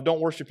of don't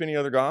worship any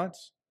other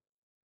gods,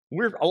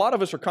 a lot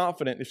of us are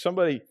confident if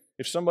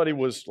somebody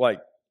was like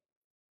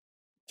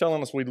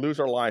telling us we'd lose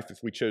our life if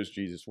we chose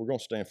Jesus, we're going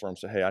to stand firm and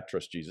say, hey, I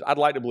trust Jesus. I'd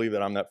like to believe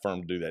that I'm that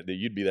firm to do that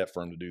you'd be that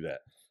firm to do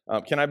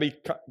that. Can I be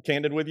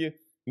candid with you?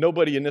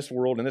 Nobody in this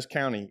world, in this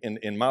county,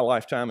 in my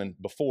lifetime and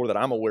before that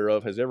I'm aware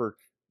of, has ever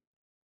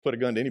put a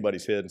gun to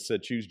anybody's head and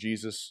said, choose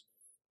Jesus,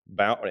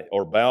 bow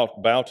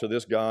to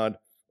this God,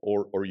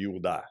 or you will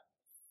die.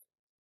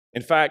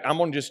 In fact, I'm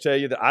going to just tell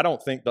you that I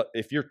don't think that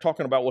if you're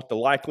talking about what the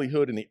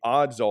likelihood and the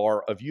odds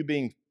are of you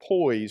being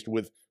poised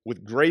with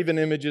graven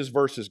images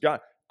versus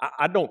God,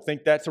 I don't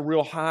think that's a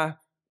real high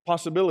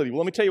possibility. Well,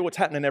 let me tell you what's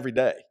happening every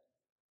day.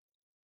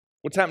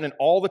 What's happening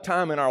all the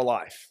time in our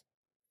life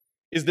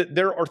is that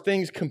there are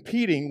things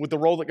competing with the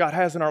role that God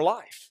has in our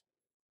life.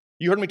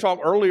 You heard me talk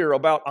earlier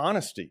about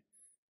honesty.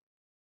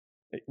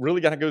 It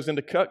really kind of goes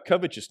into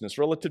covetousness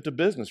relative to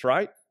business,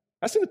 right?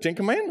 That's in the 10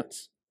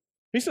 Commandments.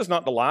 He says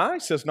not to lie. He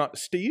says not to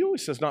steal. He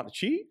says not to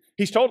cheat.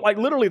 He's told, like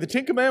literally, the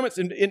 10 Commandments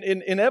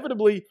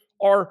inevitably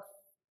are,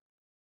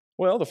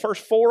 well, the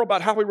first 4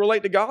 about how we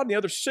relate to God, and the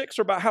other 6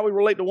 are about how we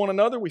relate to one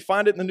another. We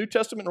find it in the New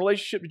Testament in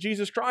relationship to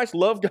Jesus Christ.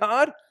 Love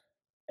God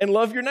and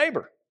love your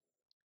neighbor.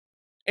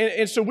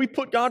 And so we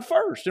put God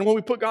first. And when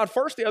we put God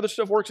first, the other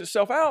stuff works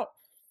itself out.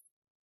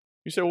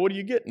 You say, well, what are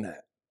you getting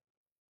at?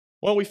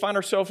 Well, we find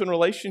ourselves in a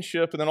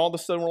relationship, and then all of a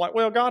sudden we're like,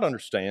 well, God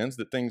understands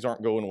that things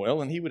aren't going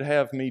well, and He would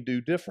have me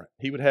do different.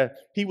 He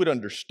would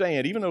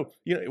understand, even though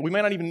we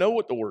may not even know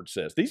what the Word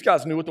says. These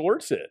guys knew what the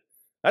Word said.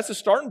 That's the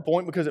starting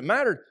point because it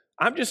mattered.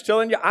 I'm just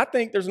telling you, I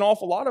think there's an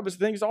awful lot of us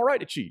that think it's all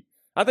right to cheat.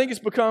 I think it's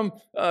become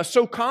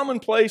so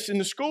commonplace in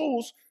the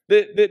schools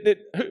that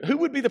who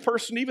would be the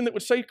person even that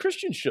would say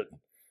Christians shouldn't?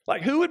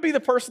 Like, who would be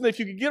the person that if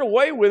you could get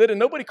away with it and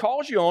nobody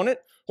calls you on it,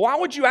 why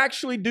would you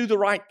actually do the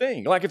right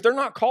thing? Like, if they're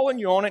not calling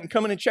you on it and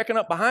coming and checking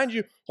up behind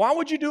you, why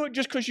would you do it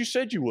just because you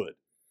said you would?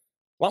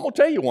 Well, I'm going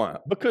to tell you why.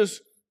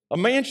 Because a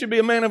man should be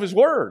a man of his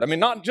word. I mean,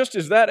 not just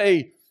is that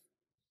I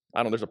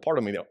don't know, there's a part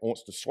of me that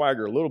wants to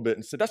swagger a little bit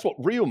and say that's what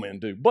real men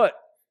do. But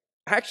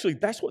actually,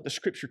 that's what the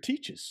Scripture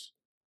teaches.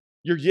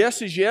 Your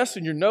yes is yes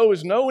and your no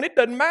is no, and it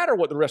doesn't matter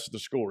what the rest of the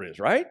score is,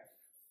 right?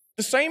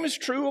 The same is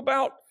true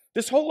about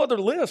this whole other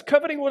list,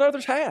 coveting what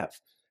others have.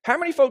 How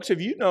many folks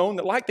have you known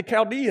that, like the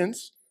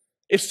Chaldeans,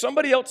 if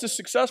somebody else is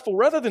successful,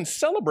 rather than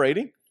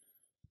celebrating,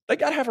 they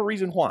got to have a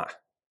reason why,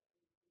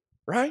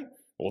 right?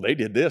 Well, they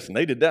did this and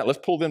they did that. Let's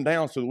pull them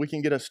down so that we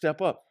can get a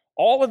step up.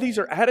 All of these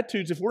are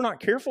attitudes, if we're not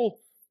careful,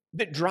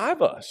 that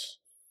drive us.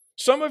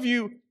 Some of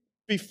you,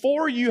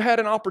 before you had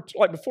an opportunity,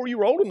 like before you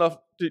were old enough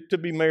to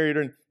be married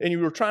and you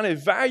were trying to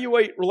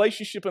evaluate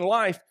relationship in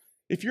life,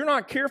 if you're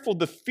not careful,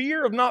 the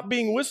fear of not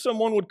being with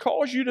someone would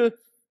cause you to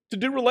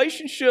do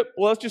relationship,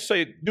 well, let's just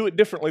say do it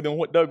differently than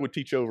what Doug would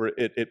teach over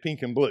at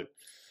Pink and Blue.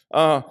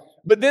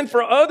 But then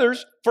for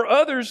others,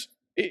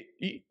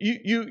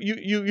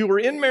 you were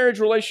in marriage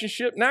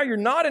relationship, now you're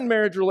not in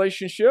marriage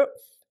relationship,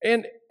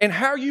 and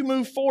how you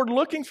move forward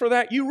looking for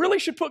that, you really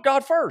should put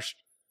God first.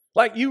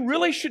 Like, you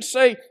really should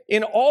say,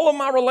 in all of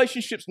my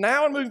relationships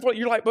now and moving forward,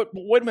 you're like, but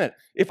wait a minute.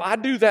 If I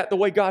do that the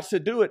way God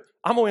said do it,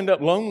 I'm going to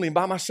end up lonely and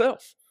by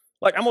myself.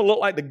 Like, I'm going to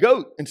look like the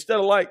goat instead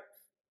of like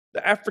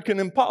the African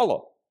impala.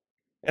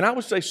 And I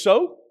would say,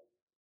 so?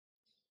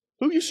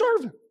 Who you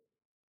serving?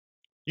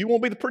 You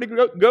want to be the pretty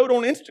goat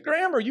on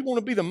Instagram, or you want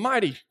to be the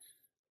mighty,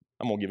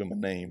 I'm going to give him a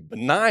name,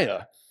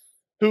 Benaiah,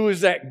 who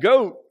is that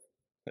goat,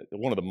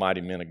 one of the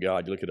mighty men of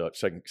God. You look it up,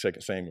 2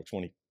 Samuel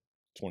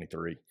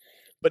 20:23.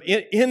 But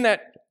in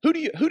that, who do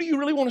you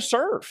really want to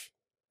serve?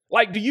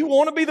 Like, do you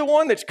want to be the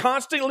one that's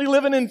constantly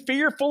living in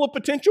fear, full of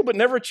potential, but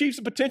never achieves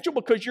the potential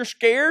because you're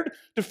scared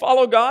to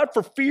follow God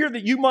for fear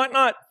that it might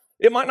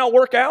not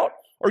work out,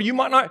 or you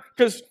might not,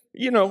 because,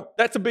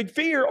 that's a big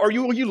fear, or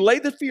will you lay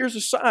the fears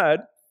aside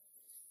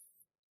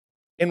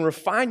and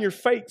refine your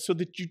faith so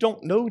that you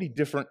don't know any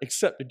different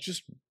except to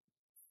just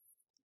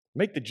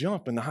make the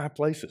jump in the high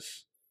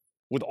places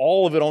with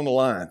all of it on the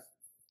line,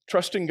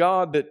 trusting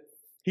God that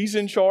He's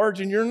in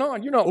charge and you're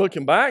not. You're not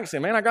looking back and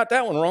saying, man, I got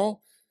that one wrong.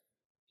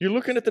 You're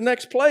looking at the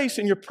next place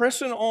and you're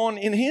pressing on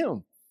in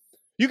Him.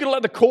 You can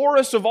let the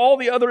chorus of all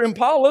the other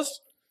impalas,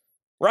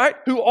 right,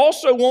 who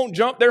also won't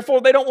jump,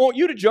 therefore they don't want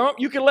you to jump.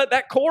 You can let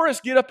that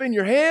chorus get up in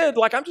your head.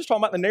 Like, I'm just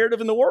talking about the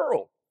narrative in the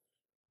world.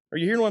 Are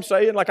you hearing what I'm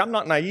saying? Like, I'm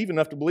not naive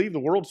enough to believe the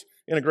world's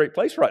in a great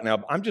place right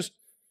now. I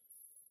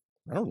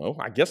don't know.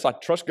 I guess I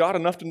trust God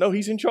enough to know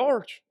He's in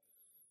charge.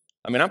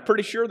 I mean, I'm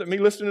pretty sure that me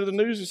listening to the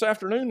news this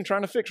afternoon and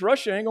trying to fix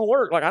Russia ain't gonna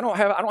work. Like, I don't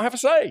have a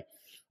say.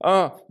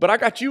 But I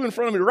got you in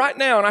front of me right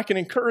now, and I can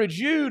encourage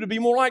you to be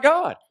more like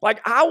God.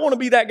 Like, I want to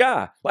be that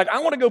guy. Like,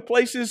 I want to go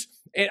places,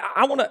 and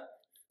I want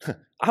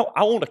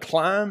to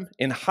climb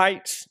in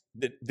heights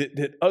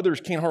that others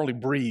can't hardly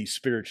breathe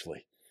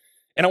spiritually.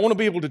 And I want to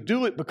be able to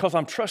do it because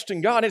I'm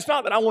trusting God. It's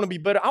not that I want to be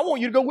better. I want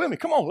you to go with me.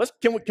 Come on,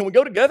 can we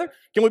go together?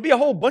 Can we be a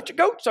whole bunch of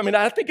goats? I mean,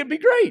 I think it'd be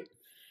great.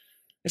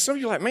 And some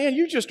of you are like, man,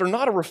 you just are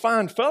not a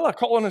refined fella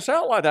calling us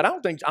out like that.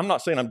 I'm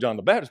not saying I'm John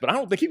the Baptist, but I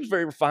don't think he was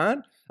very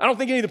refined. I don't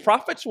think any of the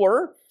prophets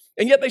were.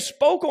 And yet they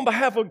spoke on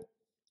behalf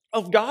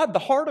of God, the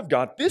heart of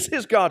God. This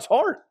is God's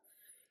heart.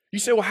 You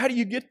say, well, how do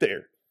you get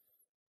there?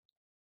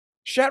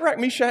 Shadrach,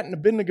 Meshach, and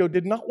Abednego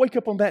did not wake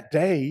up on that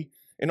day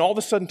and all of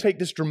a sudden take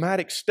this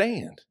dramatic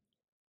stand.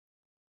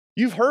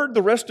 You've heard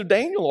the rest of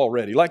Daniel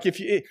already.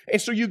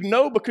 And so you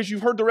know, because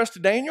you've heard the rest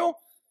of Daniel,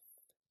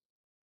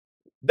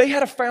 they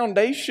had a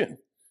foundation.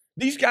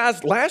 These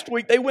guys, last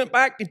week, they went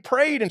back and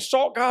prayed and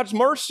sought God's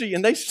mercy,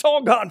 and they saw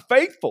God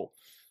faithful.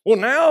 Well,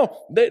 now,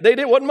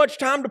 there wasn't much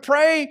time to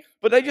pray,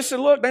 but they just said,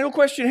 look, ain't no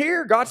question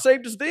here. God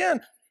saved us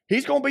then.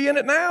 He's going to be in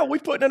it now. We're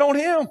putting it on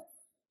Him.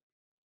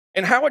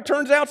 And how it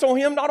turns out it's on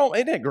Him,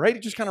 isn't that great?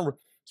 It's kind of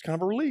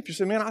a relief. You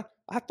say, man,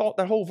 I thought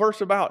that whole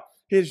verse about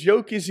His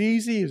yoke is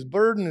easy, His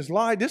burden is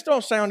light. This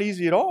don't sound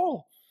easy at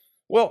all.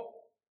 Well,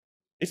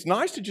 it's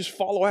nice to just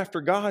follow after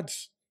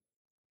God's,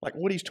 like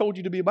what He's told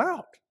you to be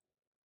about.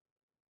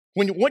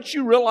 Once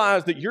you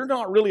realize that you're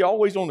not really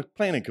always on the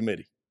planning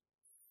committee,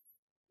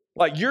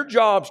 like your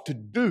job's to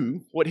do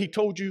what He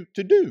told you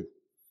to do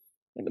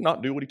and to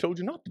not do what He told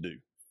you not to do.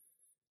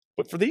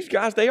 But for these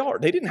guys, they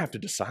didn't have to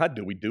decide,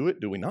 do we do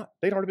it, do we not?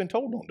 They'd already been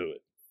told don't do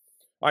it.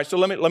 All right, so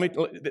let me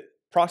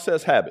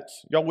process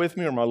habits. Y'all with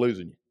me or am I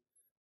losing you?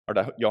 Or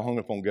y'all hung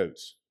up on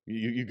goats?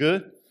 You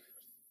good?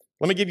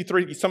 Let me give you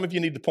three. Some of you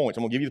need the points.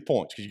 I'm going to give you the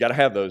points because you got to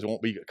have those. It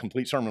won't be a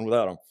complete sermon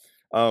without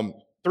them.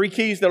 3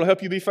 keys that'll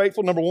help you be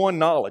faithful. Number 1,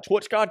 knowledge.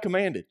 What's God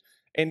commanded?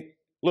 And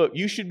look,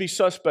 you should be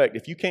suspect.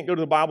 If you can't go to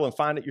the Bible and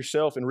find it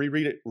yourself and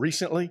reread it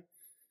recently,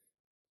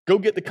 go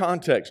get the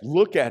context.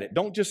 Look at it.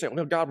 Don't just say,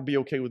 well, God would be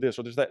okay with this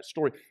or there's that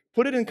story.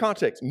 Put it in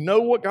context.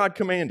 Know what God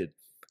commanded.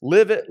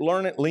 Live it,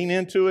 learn it, lean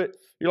into it.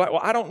 You're like,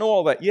 well, I don't know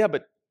all that. Yeah,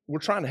 but we're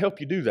trying to help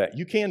you do that.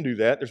 You can do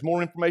that. There's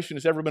more information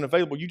that's ever been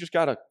available. You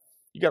gotta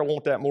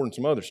want that more than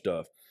some other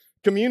stuff.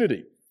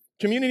 Community.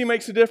 Community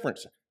makes a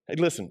difference. Hey,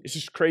 listen, it's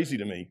just crazy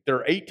to me. There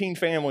are 18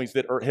 families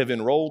that have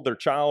enrolled their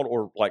child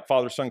or like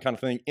father-son kind of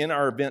thing in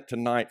our event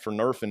tonight for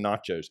Nerf and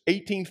Nachos.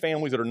 18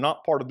 families that are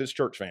not part of this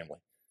church family.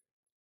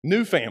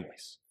 New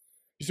families.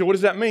 You say, what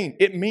does that mean?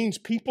 It means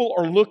people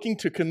are looking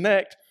to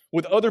connect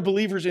with other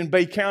believers in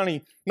Bay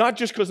County, not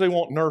just because they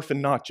want Nerf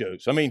and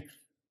Nachos. I mean,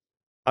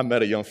 I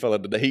met a young fella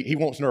today. He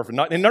wants Nerf and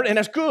Nachos, and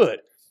that's good.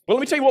 But let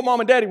me tell you what Mom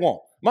and Daddy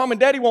want. Mom and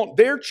Daddy want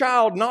their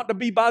child not to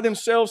be by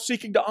themselves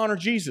seeking to honor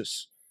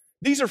Jesus.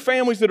 These are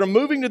families that are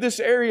moving to this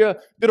area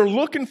that are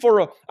looking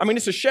for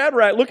it's a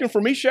Shadrach looking for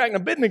Meshach and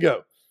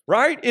Abednego,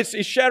 right? It's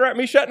Shadrach,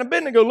 Meshach, and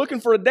Abednego looking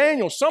for a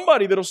Daniel,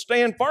 somebody that'll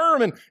stand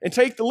firm and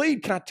take the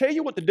lead. Can I tell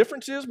you what the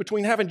difference is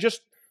between having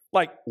just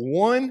like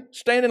one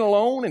standing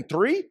alone and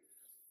three?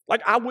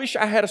 Like, I wish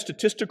I had a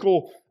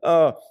statistical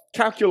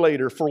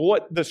calculator for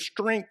what the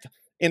strength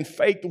in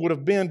faith would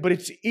have been, but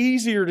it's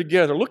easier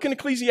together. Look in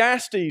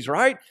Ecclesiastes,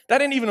 right?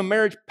 That ain't even a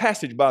marriage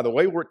passage, by the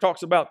way, where it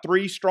talks about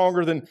three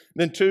stronger than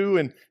two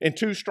and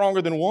two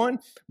stronger than one.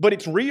 But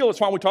it's real.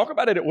 It's why we talk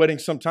about it at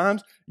weddings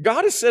sometimes.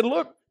 God has said,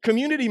 look,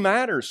 community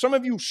matters. Some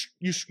of you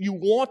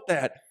want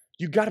that.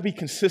 You got to be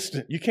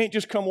consistent. You can't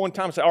just come one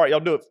time and say, all right, y'all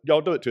do it.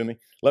 Y'all do it to me.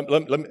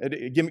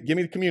 Give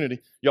me the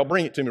community. Y'all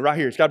bring it to me right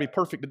here. It's got to be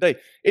perfect today.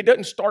 It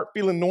doesn't start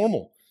feeling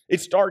normal. It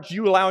starts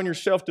you allowing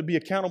yourself to be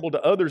accountable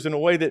to others in a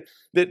way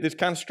that's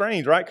kind of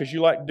strange, right? Because you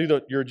like to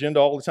do your agenda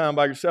all the time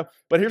by yourself.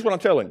 But here's what I'm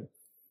telling you.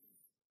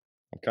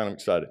 I'm kind of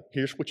excited.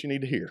 Here's what you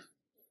need to hear.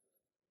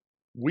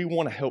 We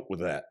want to help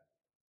with that.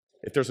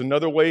 If there's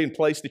another way in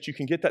place that you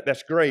can get that,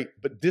 that's great.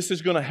 But this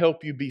is going to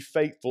help you be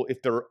faithful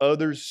if there are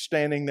others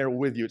standing there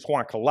with you. It's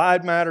why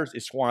Collide matters.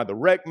 It's why the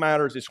rec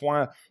matters. It's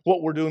why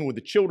what we're doing with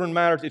the children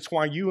matters. It's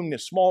why you in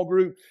this small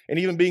group and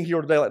even being here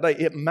today like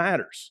that, it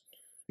matters.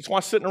 It's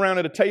why sitting around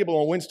at a table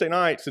on Wednesday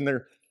nights and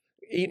they're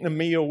eating a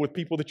meal with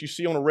people that you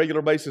see on a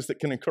regular basis that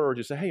can encourage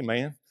you. Say, hey,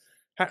 man,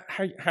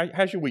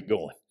 how's your week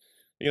going?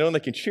 And they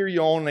can cheer you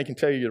on and they can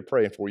tell you they're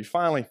praying for you.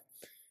 Finally,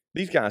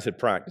 these guys had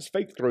practice.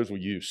 Faith grows with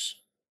use.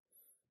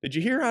 Did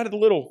you hear out of the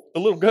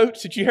little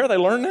goats? Did you hear they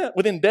learned that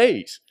within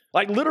days?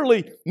 Like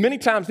literally, many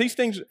times these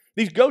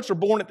goats are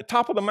born at the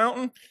top of the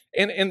mountain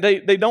and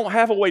they don't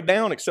have a way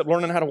down except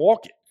learning how to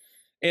walk it.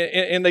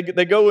 And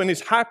they go in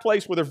this high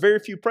place where there are very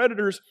few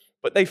predators,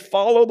 but they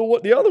follow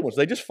the other ones.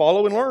 They just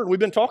follow and learn. We've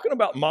been talking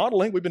about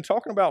modeling. We've been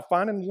talking about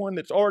finding one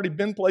that's already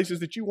been places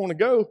that you want to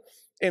go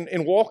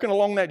and walking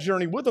along that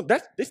journey with them.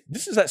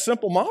 This is that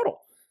simple model.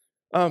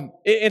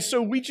 And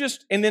so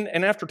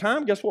and after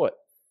time, guess what?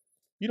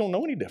 You don't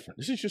know any different.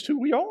 This is just who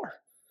we are.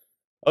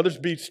 Others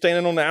be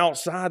standing on the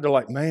outside. They're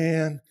like,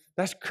 man,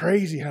 that's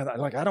crazy. How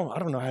I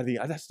don't know how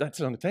that's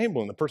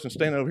unattainable. And the person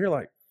standing over here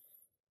like,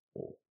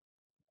 well,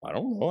 I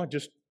don't know. I'm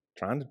just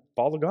trying to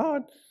follow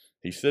God.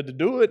 He said to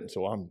do it, and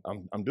so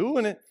I'm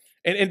doing it.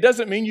 And it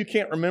doesn't mean you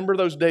can't remember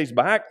those days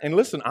back. And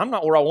listen, I'm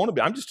not where I want to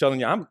be. I'm just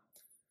telling you,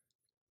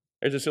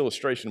 there's this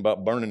illustration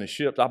about burning the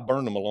ships. I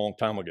burned them a long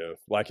time ago.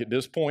 Like at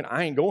this point,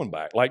 I ain't going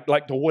back.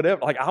 Like to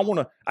whatever. Like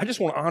I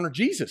just want to honor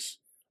Jesus.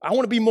 I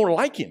want to be more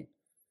like him.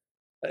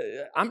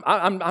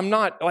 I'm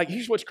not like.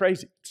 Here's what's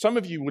crazy. Some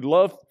of you would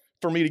love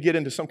for me to get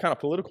into some kind of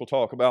political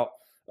talk about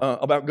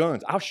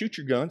guns. I'll shoot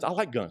your guns. I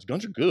like guns.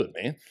 Guns are good,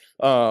 man.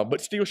 But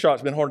steel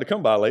shots been hard to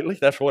come by lately.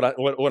 That's what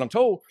I'm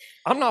told.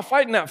 I'm not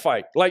fighting that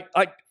fight. Like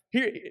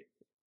here,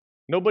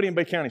 nobody in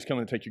Bay County is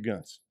coming to take your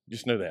guns.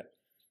 Just know that.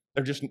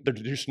 They're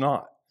just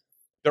not.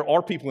 There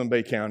are people in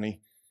Bay County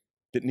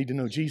that need to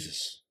know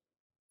Jesus.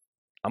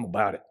 I'm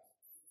about it.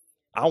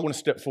 I want to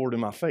step forward in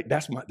my faith.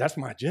 That's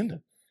my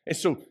agenda. And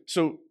so,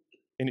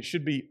 and it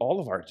should be all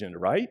of our agenda,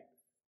 right?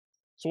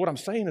 So what I'm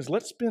saying is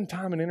let's spend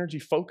time and energy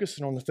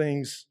focusing on the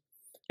things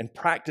and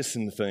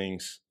practicing the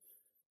things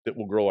that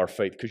will grow our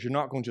faith, because you're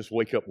not going to just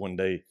wake up one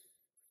day.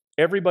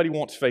 Everybody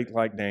wants faith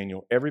like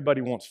Daniel.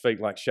 Everybody wants faith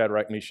like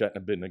Shadrach, Meshach,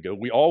 and Abednego.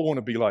 We all want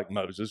to be like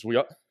Moses.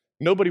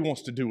 Nobody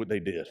wants to do what they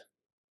did.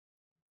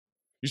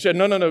 You said,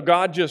 no,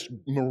 God just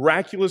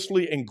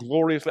miraculously and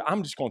gloriously.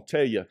 I'm just going to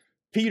tell you,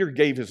 Peter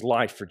gave his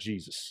life for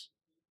Jesus.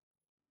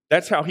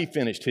 That's how he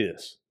finished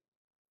his.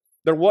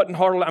 There wasn't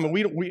hardly,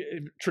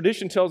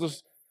 tradition tells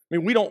us,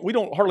 we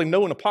don't hardly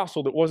know an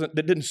apostle that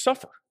didn't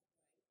suffer.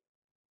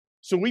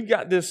 So we've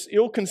got this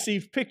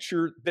ill-conceived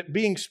picture that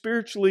being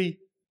spiritually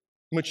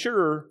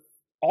mature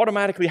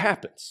automatically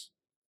happens.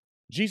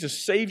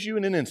 Jesus saves you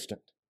in an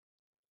instant.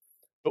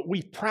 But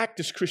we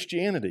practice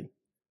Christianity.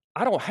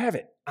 I don't have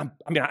it.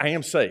 I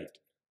am saved.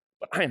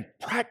 But I am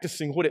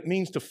practicing what it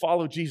means to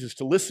follow Jesus,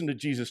 to listen to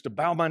Jesus, to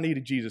bow my knee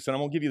to Jesus. And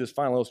I'm going to give you this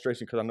final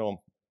illustration because I know I'm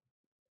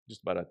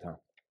just about out of time.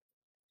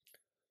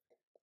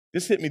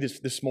 This hit me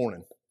this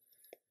morning.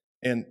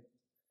 And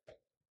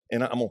I'm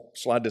going to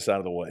slide this out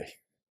of the way.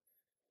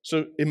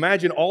 So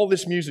imagine all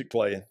this music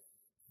playing,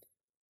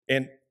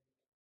 and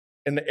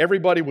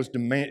everybody was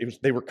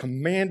they were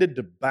commanded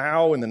to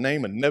bow in the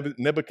name of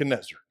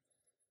Nebuchadnezzar.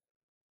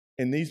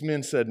 And these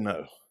men said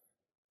no.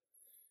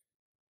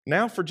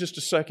 Now for just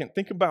a second,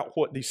 think about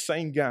what these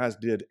same guys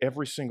did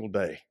every single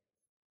day,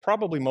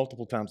 probably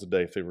multiple times a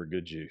day if they were a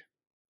good Jew.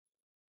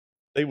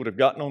 They would have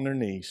gotten on their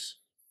knees,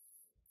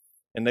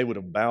 and they would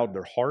have bowed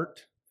their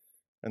heart,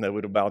 and they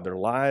would have bowed their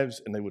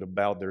lives, and they would have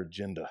bowed their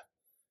agenda,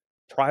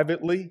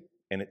 privately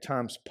and at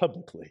times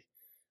publicly,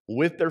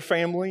 with their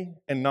family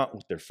and not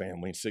with their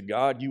family, and said,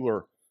 God, you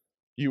are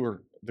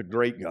the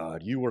great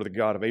God. You are the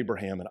God of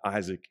Abraham and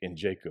Isaac and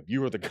Jacob.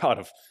 You are the God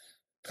of,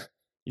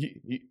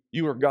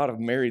 you are God of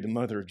Mary, the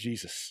mother of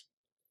Jesus.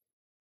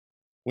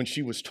 When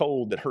she was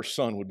told that her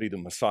son would be the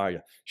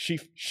Messiah, she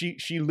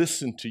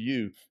listened to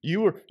you.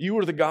 You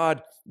were the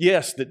God,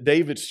 yes, that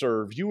David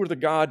served. You were the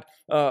God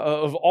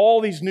of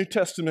all these New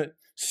Testament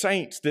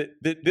saints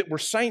that were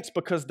saints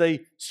because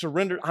they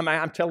surrendered.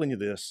 I'm telling you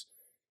this,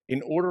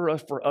 in order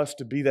for us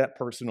to be that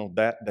person on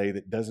that day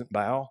that doesn't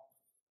bow,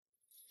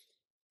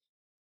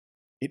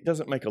 it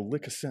doesn't make a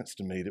lick of sense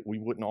to me that we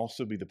wouldn't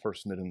also be the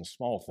person that in the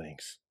small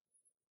things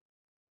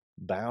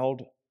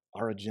bowed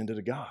our agenda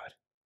to God.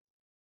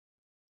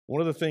 One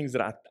of the things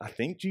that I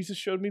think Jesus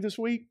showed me this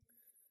week,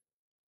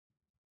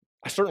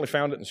 I certainly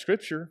found it in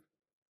Scripture.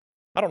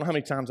 I don't know how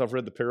many times I've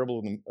read the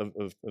parable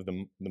of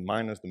the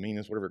Minas, the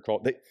Minas, whatever it's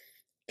called.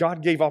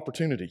 God gave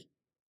opportunity.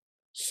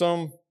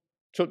 Some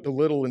took the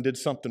little and did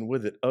something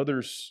with it.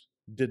 Others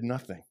did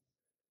nothing.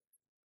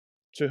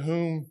 To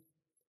whom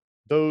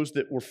those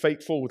that were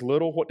faithful with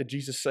little, what did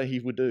Jesus say he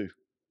would do?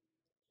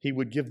 He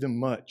would give them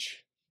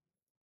much.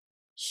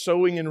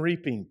 Sowing and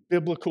reaping,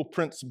 biblical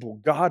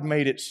principle. God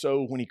made it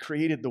so when he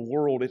created the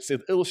world. It's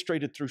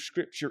illustrated through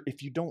Scripture.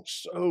 If you don't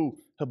sow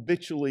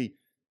habitually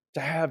to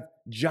have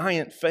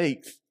giant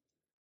faith,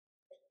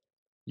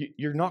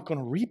 you're not going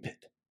to reap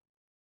it.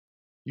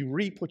 You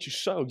reap what you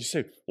sow. You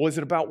say, well, is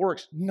it about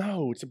works?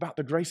 No, it's about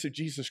the grace of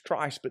Jesus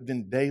Christ, but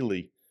then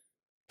daily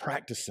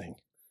practicing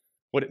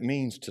what it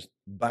means to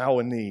bow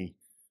a knee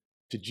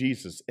to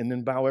Jesus and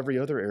then bow every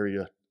other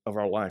area of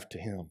our life to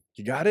him.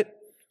 You got it?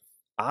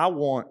 I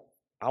want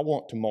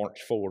to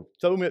march forward.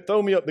 Throw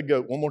me up the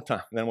goat one more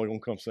time, and then we're going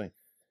to come sing.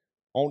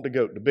 I want the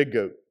goat, the big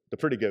goat, the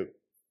pretty goat.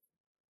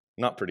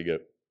 Not pretty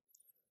goat.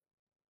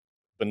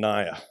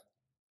 Benaiah.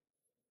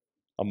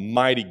 A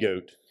mighty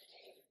goat.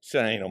 Say,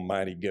 I ain't a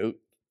mighty goat.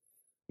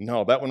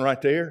 No, that one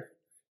right there.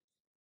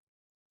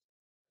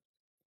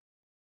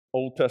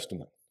 Old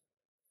Testament.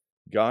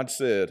 God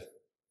said,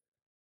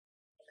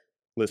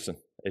 listen,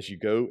 as you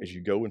go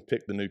and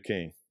pick the new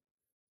king,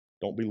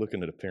 don't be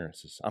looking at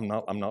appearances. I'm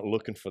not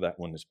looking for that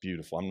one that's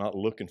beautiful. I'm not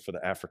looking for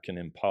the African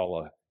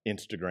Impala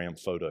Instagram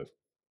photo.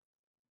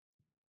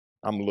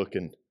 I'm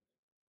looking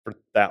for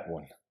that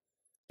one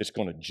that's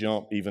going to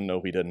jump even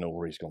though he doesn't know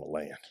where he's going to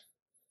land.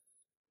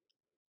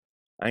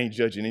 I ain't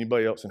judging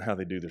anybody else on how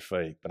they do their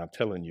faith, but I'm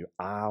telling you,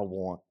 I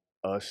want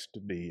us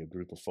to be a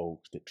group of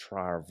folks that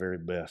try our very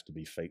best to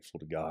be faithful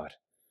to God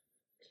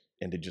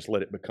and to just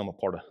let it become a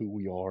part of who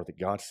we are, that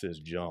God says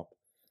jump.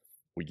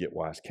 We get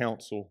wise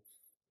counsel,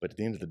 but at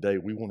the end of the day,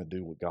 we want to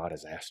do what God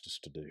has asked us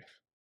to do.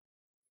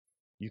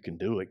 You can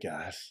do it,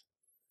 guys.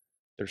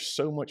 There's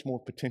so much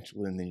more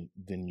potential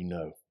than you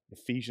know.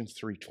 Ephesians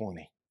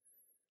 3:20.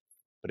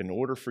 But in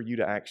order for you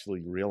to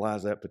actually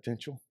realize that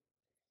potential,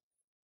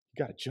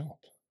 you got to jump.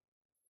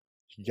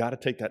 You got to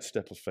take that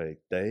step of faith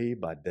day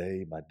by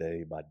day by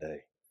day by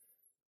day.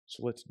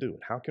 So let's do it.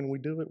 How can we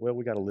do it? Well,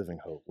 we got a living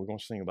hope. We're going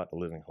to sing about the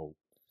living hope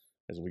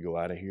as we go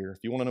out of here.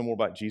 If you want to know more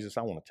about Jesus,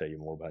 I want to tell you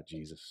more about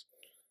Jesus.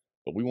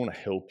 But we want to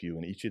help you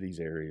in each of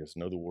these areas.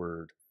 Know the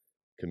word,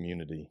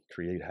 community,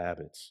 create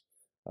habits.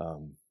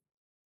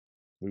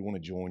 We want to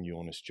join you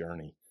on this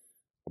journey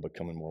of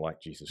becoming more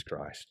like Jesus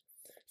Christ.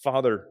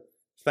 Father,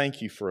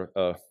 thank you for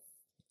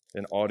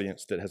an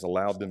audience that has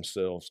allowed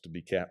themselves to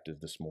be captive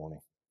this morning.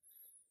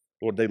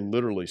 Lord, they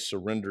literally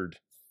surrendered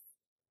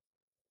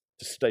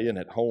to staying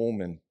at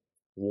home and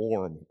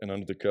warm and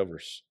under the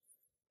covers.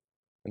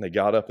 And they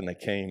got up and they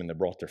came and they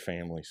brought their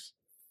families.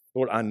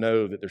 Lord, I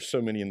know that there's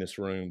so many in this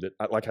room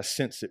that, like I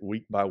sense it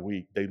week by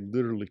week, they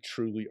literally,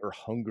 truly are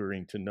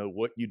hungering to know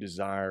what you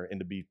desire and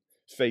to be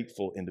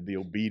faithful and to be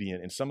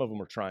obedient. And some of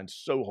them are trying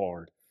so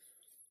hard.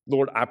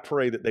 Lord, I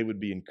pray that they would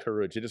be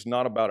encouraged. It is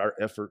not about our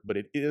effort, but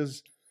it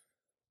is,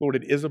 Lord,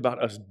 it is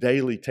about us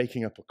daily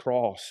taking up a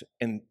cross.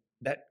 And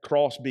that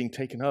cross being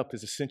taken up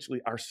is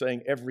essentially our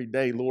saying every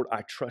day, Lord,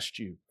 I trust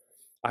you.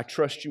 I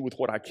trust you with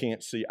what I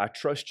can't see. I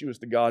trust you as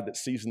the God that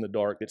sees in the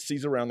dark, that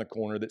sees around the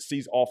corner, that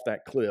sees off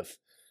that cliff.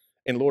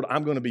 And Lord,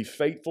 I'm going to be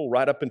faithful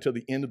right up until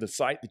the end of the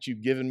sight that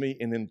you've given me.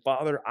 And then,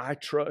 Father, I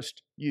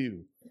trust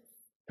you.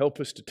 Help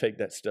us to take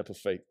that step of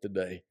faith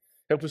today.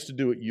 Help us to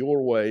do it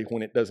your way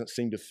when it doesn't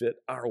seem to fit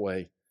our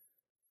way.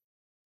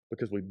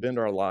 Because we bend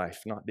our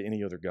life not to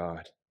any other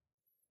God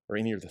or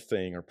any other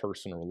thing or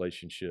person or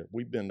relationship.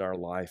 We bend our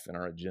life and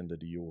our agenda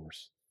to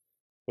yours.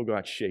 Oh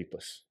God, shape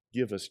us.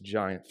 Give us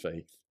giant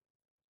faith.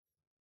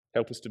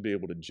 Help us to be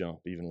able to jump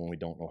even when we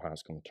don't know how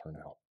it's going to turn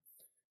out.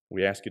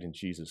 We ask it in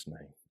Jesus'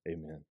 name.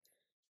 Amen.